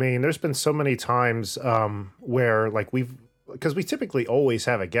what you mean. There's been so many times where like because we typically always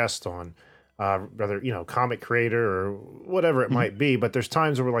have a guest on, whether, comic creator or whatever it might be. But there's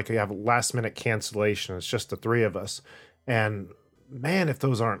times where like we have a last minute cancellation. It's just the three of us. And man, if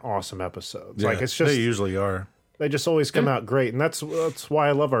those aren't awesome episodes, like it's just, they usually are. They just always come out great. And that's why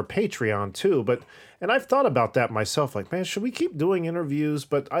I love our Patreon too. And I've thought about that myself. Like, man, should we keep doing interviews?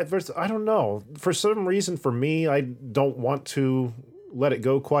 But I don't know. For some reason, for me, I don't want to let it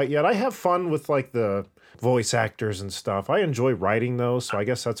go quite yet. I have fun with like the voice actors and stuff. I enjoy writing those, so I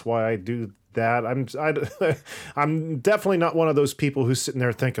guess that's why I do that. I'm definitely not one of those people who's sitting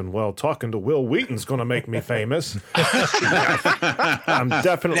there thinking, well, talking to Will Wheaton's going to make me famous. I'm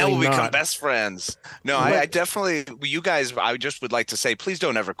definitely now we'll not. become best friends. No, I definitely, you guys, I just would like to say, please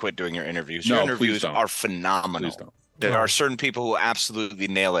don't ever quit doing your interviews. Your interviews are phenomenal. Please don't. There are certain people who absolutely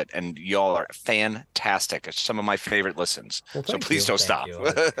nail it, and y'all are fantastic. It's some of my favorite listens. Well, so please don't stop.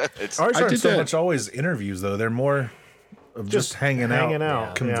 Ours aren't so much always interviews, though. They're more of just hanging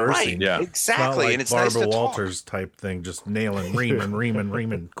out, conversing. Right, exactly. It's not like and it's Barbara nice to Walters type thing, just nailing,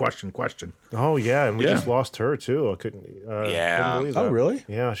 reaming, question. Oh, yeah, and we just lost her, too. I couldn't believe that. Oh, really?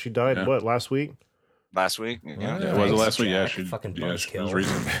 Yeah, she died, last week? Last week? Yeah. Was it last week? Yeah, she fucking was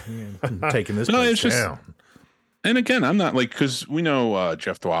recent. Taking this place down. And again, I'm not like, because we know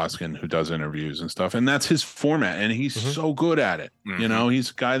Jeff Dwoskin, who does interviews and stuff, and that's his format, and he's so good at it.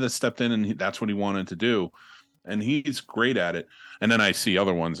 He's a guy that stepped in, and that's what he wanted to do, and he's great at it. And then I see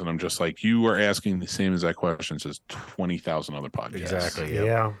other ones, and I'm just like, you are asking the same exact questions as 20,000 other podcasts. Exactly.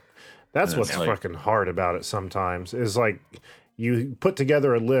 Yeah. That's what's fucking hard about it sometimes, is like, you put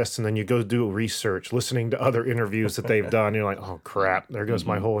together a list and then you go do research, listening to other interviews that they've done. You're like, oh crap, there goes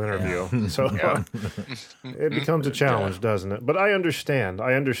my whole interview. Yeah. So it becomes a challenge, doesn't it? But I understand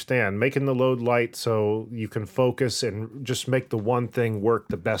making the load light so you can focus and just make the one thing work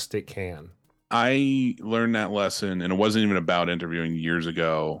the best it can. I learned that lesson, and it wasn't even about interviewing years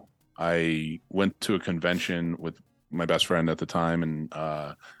ago. I went to a convention with my best friend at the time,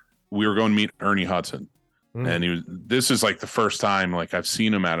 and we were going to meet Ernie Hudson. And this is like the first time like I've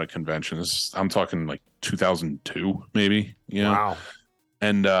seen him at a convention. I'm talking like 2002 maybe, you know. Wow.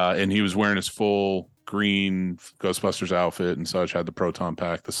 And he was wearing his full green Ghostbusters outfit and such, had the proton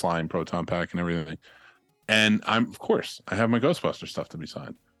pack, the slime proton pack and everything. And I have my Ghostbuster stuff to be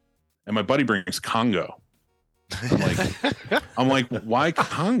signed. And my buddy brings Congo. I'm like, why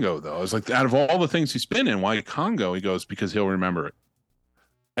Congo though? I was like, out of all the things he's been in, why Congo? He goes, because he'll remember it.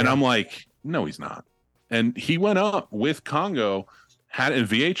 And I'm like, no, he's not. And he went up with Congo, had it in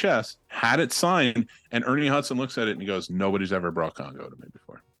VHS, had it signed, and Ernie Hudson looks at it and he goes, nobody's ever brought Congo to me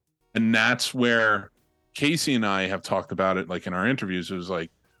before. And that's where Casey and I have talked about it, like in our interviews. It was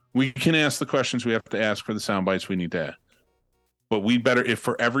like, we can ask the questions we have to ask for the sound bites we need to ask. But we better, if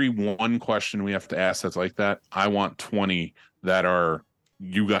for every one question we have to ask that's like that, I want 20 that are,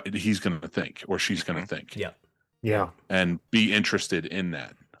 he's going to think or she's going to think. Yeah. Yeah. And be interested in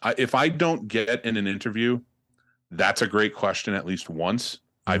that. If I don't get in an interview, that's a great question at least once,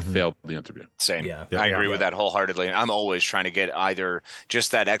 I've failed the interview. Same. Yeah. I agree with that wholeheartedly. I'm always trying to get either just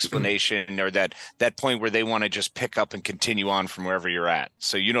that explanation or that point where they want to just pick up and continue on from wherever you're at.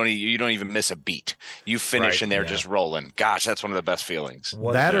 So you don't even miss a beat. You finish and they're just rolling. Gosh, that's one of the best feelings.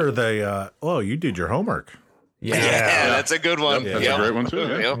 That or the you did your homework. Yeah, that's a good one. That's a great one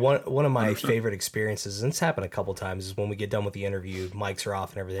too. Yeah. One of my favorite experiences, and it's happened a couple times, is when we get done with the interview, mics are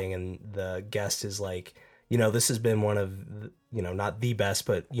off and everything, and the guest is like, this has been one of, not the best,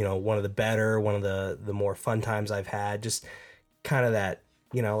 but one of the better, one of the more fun times I've had. Just kind of that,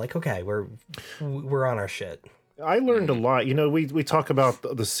 like, okay, we're on our shit. I learned a lot. We talk about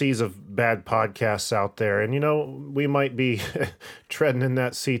the seas of bad podcasts out there, and we might be treading in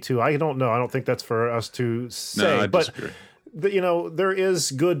that sea too. I don't know. I don't think that's for us to say. No, I disagree. But there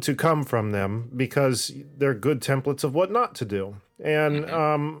is good to come from them because they're good templates of what not to do.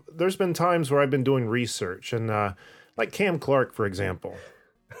 And there's been times where I've been doing research, and like Cam Clark, for example.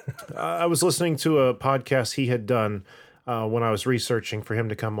 I was listening to a podcast he had done when I was researching for him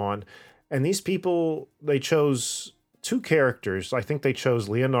to come on. And these people, they chose two characters. I think they chose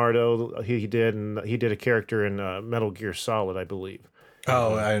Leonardo. He did a character in Metal Gear Solid, I believe.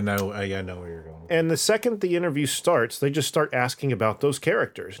 Oh, I know. I know where you're going. And the second the interview starts, they just start asking about those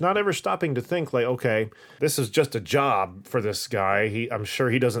characters, not ever stopping to think like, okay, this is just a job for this guy. I'm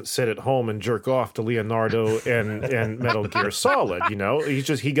sure he doesn't sit at home and jerk off to Leonardo and Metal Gear Solid.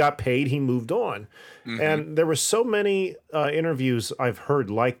 He got paid. He moved on. And there were so many interviews I've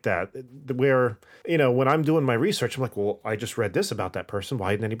heard like that where, when I'm doing my research, I'm like, well, I just read this about that person.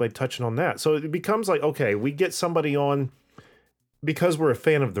 Why isn't anybody touching on that? So it becomes like, okay, we get somebody on because we're a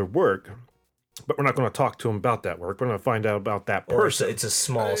fan of their work, but we're not going to talk to them about that work. We're going to find out about that person. It's a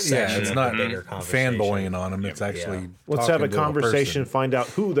small section. It's not fanboying on them. It's actually let's have a conversation, find out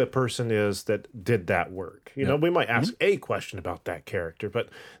who the person is that did that work. We might ask a question about that character, but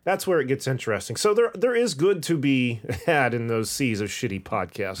that's where it gets interesting. So there is good to be had in those seas of shitty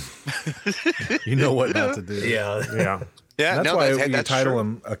podcasts. You know what not to do. Yeah. That's why we title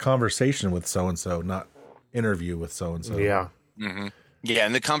them A Conversation with So-and-so, not Interview with So-and-so. Yeah. Mm-hmm. Yeah,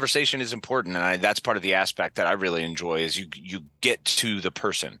 and the conversation is important, and that's part of the aspect that I really enjoy is you get to the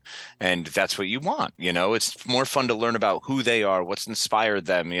person, and that's what you want. It's more fun to learn about who they are, what's inspired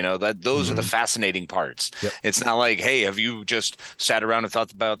them. Those are the fascinating parts. Yep. It's not like, hey, have you just sat around and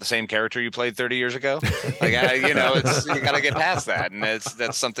thought about the same character you played 30 years ago? Like, you got to get past that, and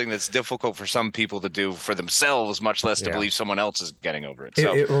that's something that's difficult for some people to do for themselves, much less to believe someone else is getting over it.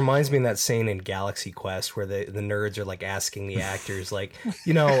 So it reminds me of that scene in Galaxy Quest where the nerds are like asking the actors like,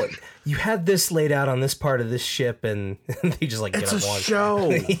 you had this laid out on this part of this ship, and they just like it's get up a one. show.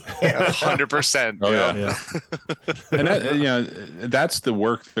 100%. Oh yeah. And that's the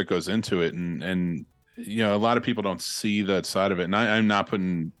work that goes into it, and a lot of people don't see that side of it. And I'm not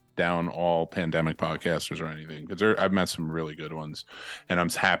putting down all pandemic podcasters or anything, because I've met some really good ones, and I'm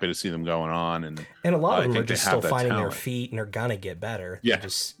happy to see them going on. And a lot of them are just still finding their feet and are gonna get better.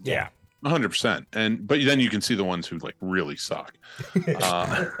 Yeah. 100%. But then you can see the ones who like really suck,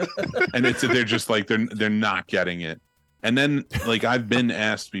 and they're just like they're not getting it. And then like I've been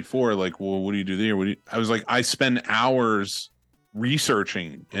asked before, like, well, what do you do there? I was like, I spend hours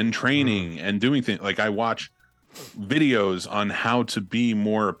researching and training and doing things. Like I watch videos on how to be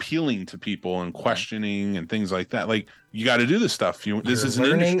more appealing to people and questioning and things like that. Like you got to do this stuff. This is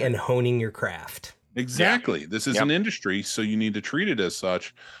learning and honing your craft. Exactly. This is an industry, so you need to treat it as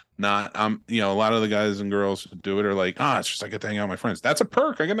such. Not a lot of the guys and girls who do it are like, it's just I get to hang out with my friends. That's a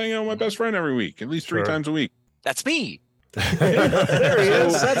perk. I get to hang out with my best friend every week, at least 3 times a week. That's me. There he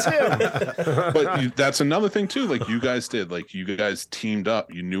is. That's him. But that's another thing too. Like you guys did. Like you guys teamed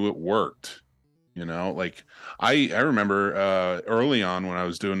up. You knew it worked. You know, like I remember early on when I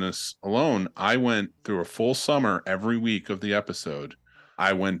was doing this alone, I went through a full summer every week of the episode.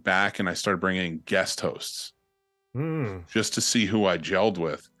 I went back and I started bringing guest hosts just to see who I gelled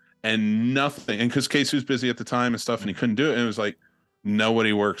with, and nothing. And because Casey was busy at the time and stuff, and he couldn't do it. And it was like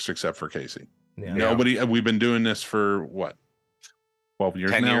nobody works except for Casey. Yeah. Nobody. We've been doing this for what, 12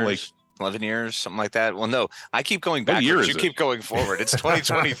 years 10 now? years, like 11 years, something like that. Well, no, I keep going backwards. You keep going forward. It's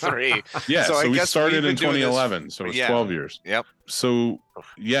 2023. Yeah, so we guess started in 2011, so it's 12 years. Yep. So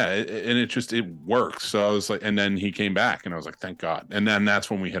yeah, and it worked. So I was like, and then he came back, and I was like, thank God. And then that's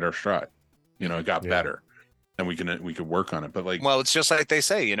when we hit our stride. You know, it got better, and we could work on it. But like, well, it's just like they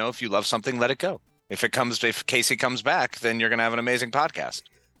say, you know, if you love something, let it go. If Casey comes back, then you're gonna have an amazing podcast.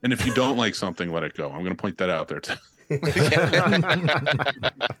 And if you don't like something, let it go. I'm going to point that out there too.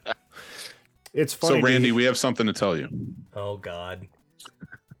 It's funny. So, Randy, we have something to tell you. Oh, God.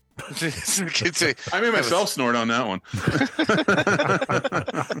 I made myself snort on that one.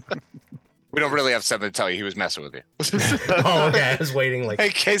 We don't really have something to tell you. He was messing with you. Oh, okay. I was waiting. Like, in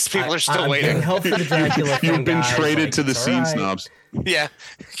case people are still waiting. Help for the Dracula thing, You've been traded like, to the scene right. snobs. Yeah.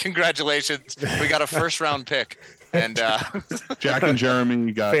 Congratulations. We got a first-round pick. And Jack and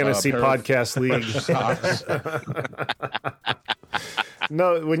Jeremy got fantasy podcast league.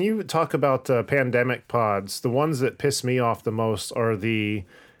 No, when you talk about pandemic pods, the ones that piss me off the most are the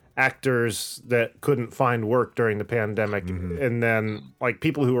actors that couldn't find work during the pandemic, and then like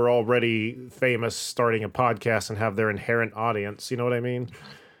people who are already famous starting a podcast and have their inherent audience. You know what I mean?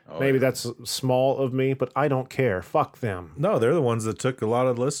 Maybe that's small of me, but I don't care. Fuck them. No, they're the ones that took a lot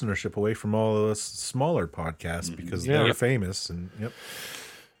of listenership away from all of us smaller podcasts because they're famous. And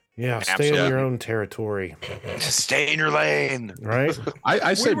stay in your own territory. Stay in your lane. Right?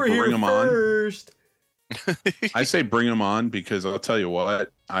 I say bring them first. on. I say bring them on because I'll tell you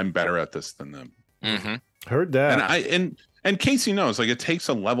what, I'm better at this than them. Mm-hmm. Heard that. And Casey knows, like, it takes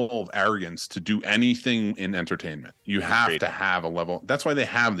a level of arrogance to do anything in entertainment. You have to have a level. That's why they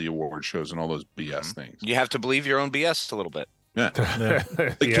have the award shows and all those BS things. You have to believe your own BS a little bit. Yeah.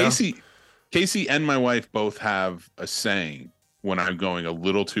 Like Casey and my wife both have a saying when I'm going a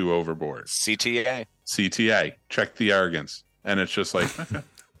little too overboard. CTA. Check the arrogance. And it's just like, okay,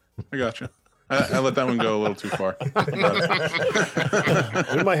 I got you. I let that one go a little too far.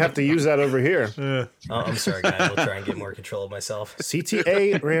 We might have to use that over here. Oh, I'm sorry, guys. We'll try and get more control of myself.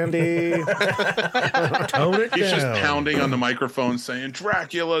 CTA, Randy. Tone it He's down. just pounding on the microphone saying,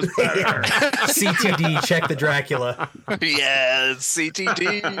 Dracula's better. CTD, check the Dracula. Yeah,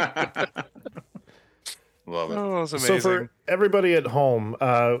 CTD. Love it. Oh, it's amazing. So for everybody at home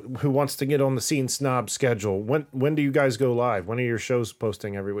who wants to get on the Scene Snob schedule, when do you guys go live? When are your shows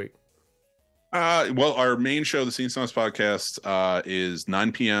posting every week? Well, our main show, the Scene Snobs podcast, is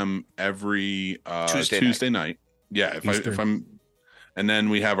 9 p.m. every Tuesday night. Yeah, if I'm, and then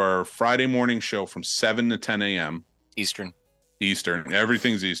we have our Friday morning show from 7 to 10 a.m. Eastern.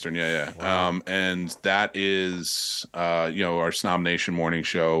 Everything's Eastern. Yeah. Wow. And that is, our Snob Nation morning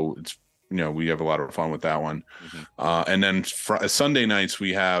show. It's, we have a lot of fun with that one. Mm-hmm. And then Sunday nights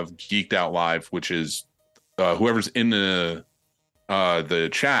we have Geeked Out Live, which is whoever's in the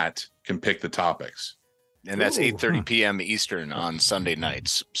chat can pick the topics, and that's 8:30 p.m. Eastern on Sunday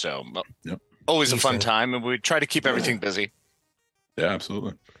nights. So always a fun time, and we try to keep everything busy. Yeah,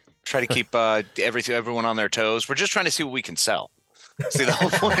 absolutely. Try to keep everyone on their toes. We're just trying to see what we can sell. See, the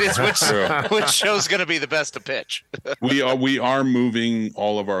whole point is which show's going to be the best to pitch. we are moving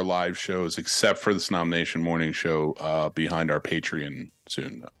all of our live shows except for the Snob Nation morning show behind our Patreon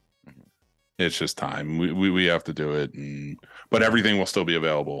soon. It's just time. We have to do it, but everything will still be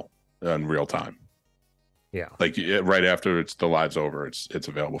available in real time. Yeah, like right after the live's over, it's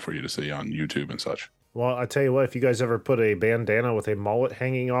available for you to see on YouTube and such. Well, I tell you what, if you guys ever put a bandana with a mullet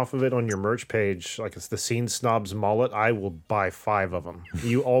hanging off of it on your merch page, like it's the Scene Snobs mullet, I will buy 5 of them.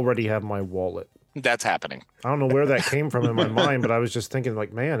 You already have my wallet. That's happening. I don't know where that came from in my mind, but I was just thinking,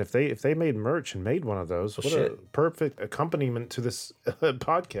 like, man, if they made merch and made one of those, what a perfect accompaniment to this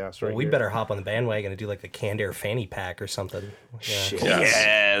podcast, right? Well, we here. better hop on the bandwagon and do like the Canned Air fanny pack or something. Yeah.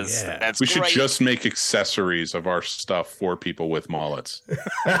 Yes. Yeah. That's we great. should just make accessories of our stuff for people with mullets.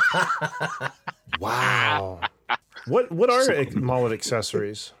 Wow. What are mullet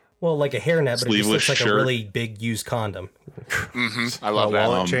accessories? Well, like a hairnet, but it just looks like shirt. a really big used condom. I love that.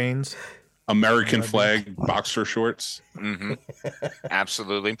 Wallet chains. American flag boxer shorts. Mm-hmm.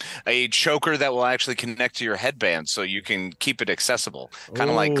 Absolutely. A choker that will actually connect to your headband so you can keep it accessible. Kind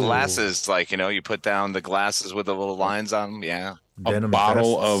of like glasses, like, you put down the glasses with the little lines on them. Yeah. A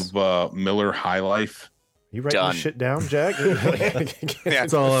bottle of Miller High Life. You writing this shit down, Jack? Yeah,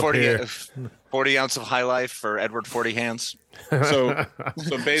 it's all 40, up here. 40 ounce of High Life for Edward 40 Hands. So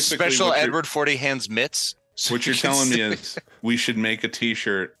basically, special Edward 40 Hands mitts. So what you're telling me is we should make a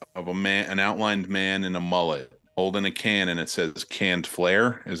T-shirt of an outlined man in a mullet holding a can, and it says "Canned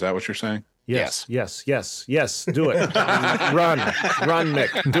Flair." Is that what you're saying? Yes. Do it. Run,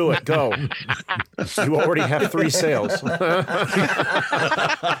 Mick. Do it. Go. You already have 3 sales. I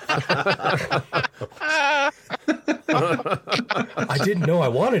didn't know I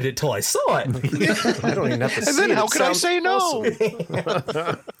wanted it till I saw it. I don't even have to see it. And then how could I say no?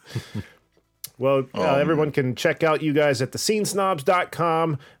 Awesome. Well, everyone can check out you guys at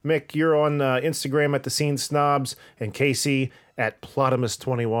thescenesnobs.com. Mick, you're on Instagram at thescenesnobs, and Casey at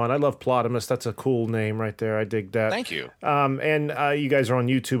Plotimus21. I love Plotimus. That's a cool name right there. I dig that. Thank you. And you guys are on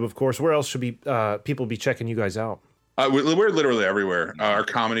YouTube, of course. Where else should people be checking you guys out? We're literally everywhere. Our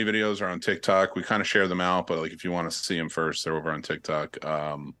comedy videos are on TikTok. We kind of share them out, but like if you want to see them first, they're over on TikTok.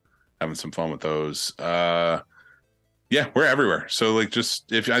 Having some fun with those. Yeah, we're everywhere. So like,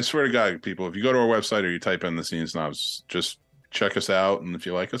 I swear to God, people, if you go to our website or you type in The Scene Snobs, just check us out. And if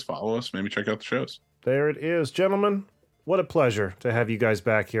you like us, follow us. Maybe check out the shows. There it is, gentlemen. What a pleasure to have you guys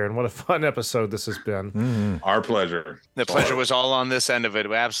back here, and what a fun episode this has been. Mm-hmm. Our pleasure. The pleasure was all on this end of it.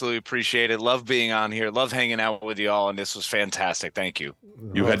 We absolutely appreciate it. Love being on here. Love hanging out with you all, and this was fantastic. Thank you.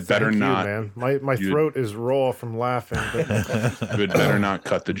 You had better not. Man. My throat is raw from laughing. But... you had better not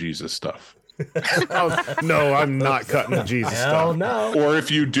cut the Jesus stuff. Oh, no, I'm not cutting the Jesus stuff. No. Or if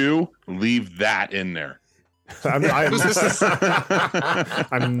you do, leave that in there. I'm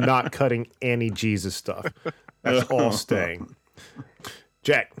not cutting any Jesus stuff. That's all staying.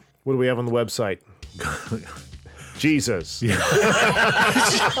 Jack, what do we have on the website? Jesus. Yeah.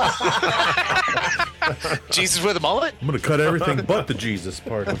 Jesus with a mullet? I'm going to cut everything but the Jesus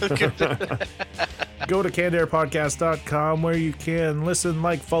part. Go to cannedairpodcast.com where you can listen,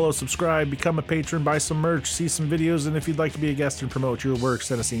 like, follow, subscribe, become a patron, buy some merch, see some videos, and if you'd like to be a guest and promote your work,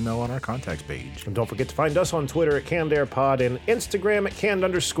 send us an email on our contacts page. And don't forget to find us on Twitter at CannedAirPod and Instagram at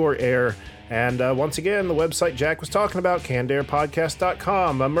canned_air. And once again, the website Jack was talking about,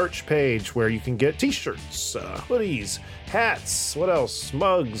 cannedairpodcast.com, a merch page where you can get t-shirts, hoodies, hats, what else?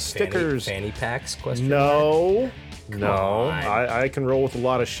 Mugs, stickers. Fanny packs? No. I can roll with a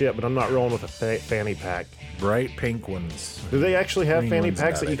lot of shit, but I'm not rolling with a fanny pack. Bright pink ones. Do they actually have Green fanny ones?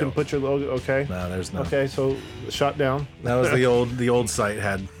 packs No, that you they can don't. put your logo? Okay. No, there's no. Okay, so shot down. That was the old site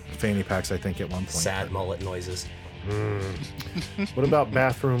had fanny packs, I think, at one point. Sad mullet noises. What about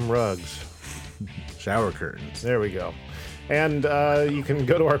bathroom rugs? Shower curtains. There we go. And you can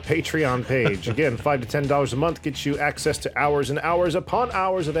go to our Patreon page. Again, $5 to $10 a month gets you access to hours and hours upon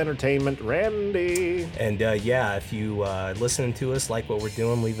hours of entertainment. Randy. And if you listening to us, like what we're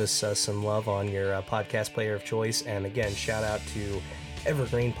doing, leave us some love on your podcast player of choice. And again, shout out to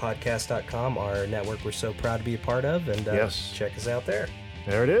evergreenpodcast.com, our network we're so proud to be a part of. And yes, check us out there.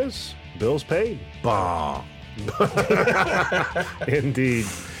 There it is. Bills paid. Bah. Indeed.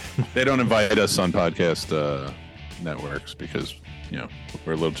 They don't invite us on podcast networks because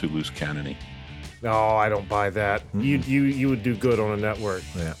we're a little too loose cannon-y. No, I don't buy that. You would do good on a network.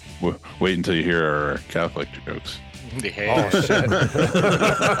 Yeah. Wait until you hear our Catholic jokes. Oh shit!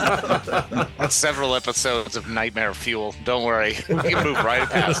 That's several episodes of Nightmare Fuel. Don't worry, we can move right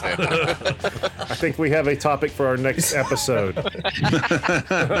past it. I think we have a topic for our next episode.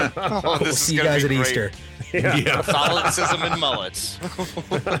 We'll see you guys at Easter. Yeah. Catholicism and mullets.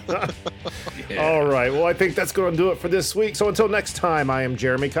 Yeah. All right. Well, I think that's going to do it for this week. So until next time, I am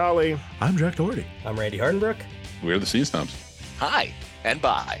Jeremy Colley. I'm Jack Doherty. I'm Randy Hardenbrook. We're the Scene Snobs. Hi and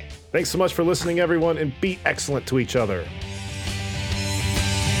bye. Thanks so much for listening, everyone, and be excellent to each other.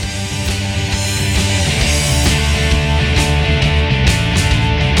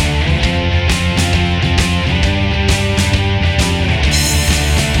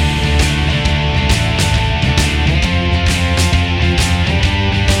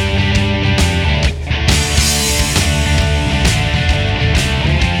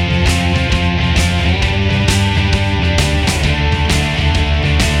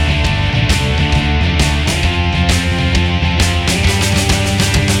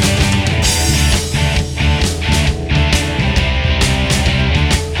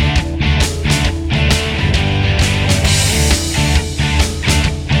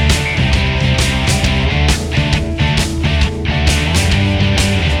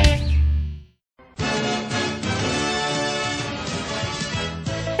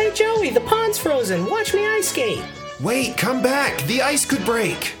 frozen. Watch me ice skate. Wait, come back. The ice could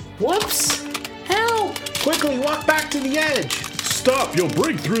break. Whoops. Help. Quickly, walk back to the edge. Stop, you'll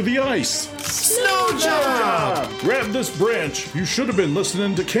break through the ice. Snow job! Grab this branch. You should have been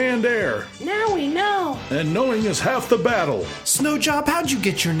listening to Canned Air. Now we know. And knowing is half the battle. Snow job, how'd you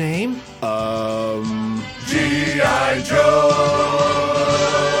get your name? G.I. Joe!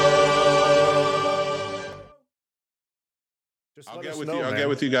 I'll get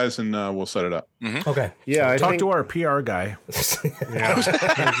with you guys and we'll set it up. Mm-hmm. Okay. Yeah, Talk to our PR guy.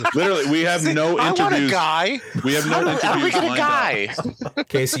 Literally, we have no interviews. I want a guy. We have no interviews. How do we get a guy?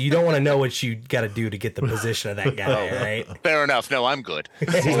 Okay, so you don't want to know what you got to do to get the position of that guy, right? Fair enough. No, I'm good. He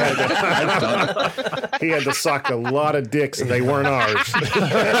had to suck a lot of dicks, and they weren't ours. They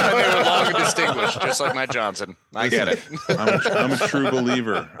were long and distinguished, just like Matt Johnson. I get it. I'm a true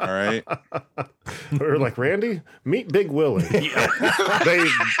believer. All right. We were like, Randy, meet Big Willie. They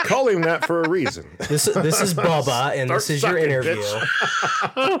call him that for a reason. This is Bubba, and this is your interview.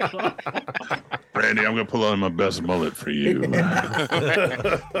 Randy, I'm going to pull out my best mullet for you.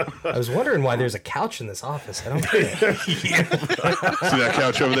 I was wondering why there's a couch in this office. I don't get it. See that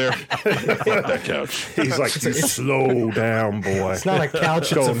couch over there? Fuck that couch. He's like, you slow down, boy. It's not a couch,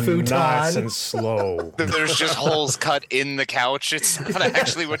 it's Go a futon. nice and slow. There's just holes cut in the couch. It's not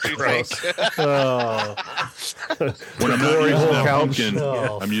actually what you think. When I'm not using that couch. pumpkin,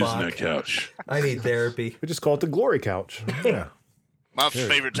 Oh, I'm using fuck. that couch. I need therapy. We just call it the glory couch. Yeah. My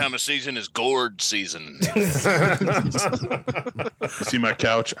favorite time of season is gourd season. See my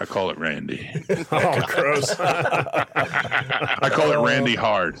couch? I call it Randy. Oh, gross. I call it Randy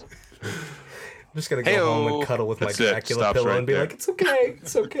Hard. I'm just going to go home and cuddle with my That's it. Dracula Stops pillow right and be there. like, it's okay.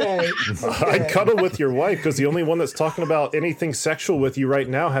 It's okay. It's okay. I'd cuddle with your wife because the only one that's talking about anything sexual with you right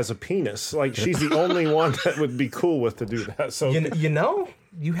now has a penis. Like, she's the only one that would be cool with to do that. So You know,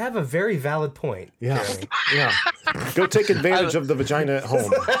 you have a very valid point. yeah, Jeremy. yeah. Go take advantage of the vagina at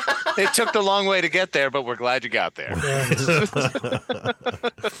home. It took the long way to get there, but we're glad you got there.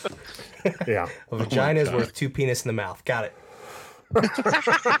 Yeah. A vagina is worth 2 penis in the mouth. Got it.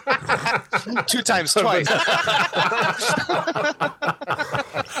 2 times twice.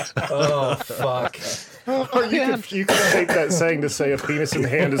 Oh, fuck. Or you could take that saying to say a penis in the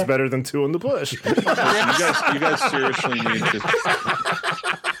hand is better than 2 in the bush. You guys seriously need to.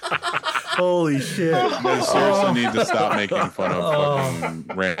 Holy shit. You guys seriously need to stop making fun of fucking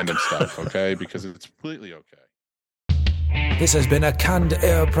random stuff, okay? Because it's completely okay. This has been a Canned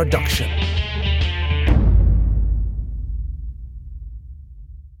Air production.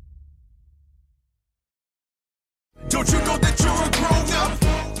 Don't you know that you're a grown-up?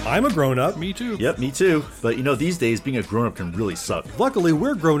 I'm a grown-up. Me too. Yep, me too. But you know, these days being a grown-up can really suck. Luckily,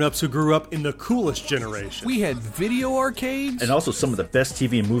 we're grown-ups who grew up in the coolest generation. We had video arcades. And also some of the best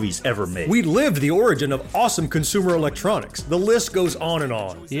TV and movies ever made. We lived the origin of awesome consumer electronics. The list goes on and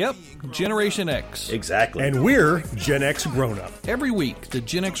on. Yep, Generation X. Exactly. And we're Gen X grown-up. Every week, the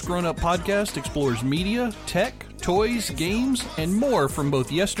Gen X Grown Up podcast explores media, tech, toys, games, and more from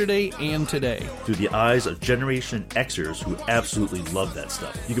both yesterday and today. Through the eyes of Generation Xers who absolutely love that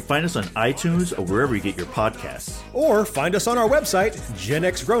stuff. You can find us on iTunes or wherever you get your podcasts. Or find us on our website,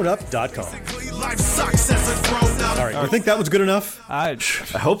 genxgrownup.com. Life sucks as a grown-up. All right, you think that was good enough? I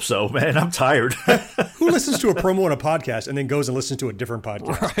hope so, man. I'm tired. Who listens to a promo on a podcast and then goes and listens to a different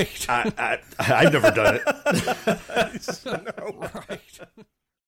podcast? Right. I've never done it. No. Right.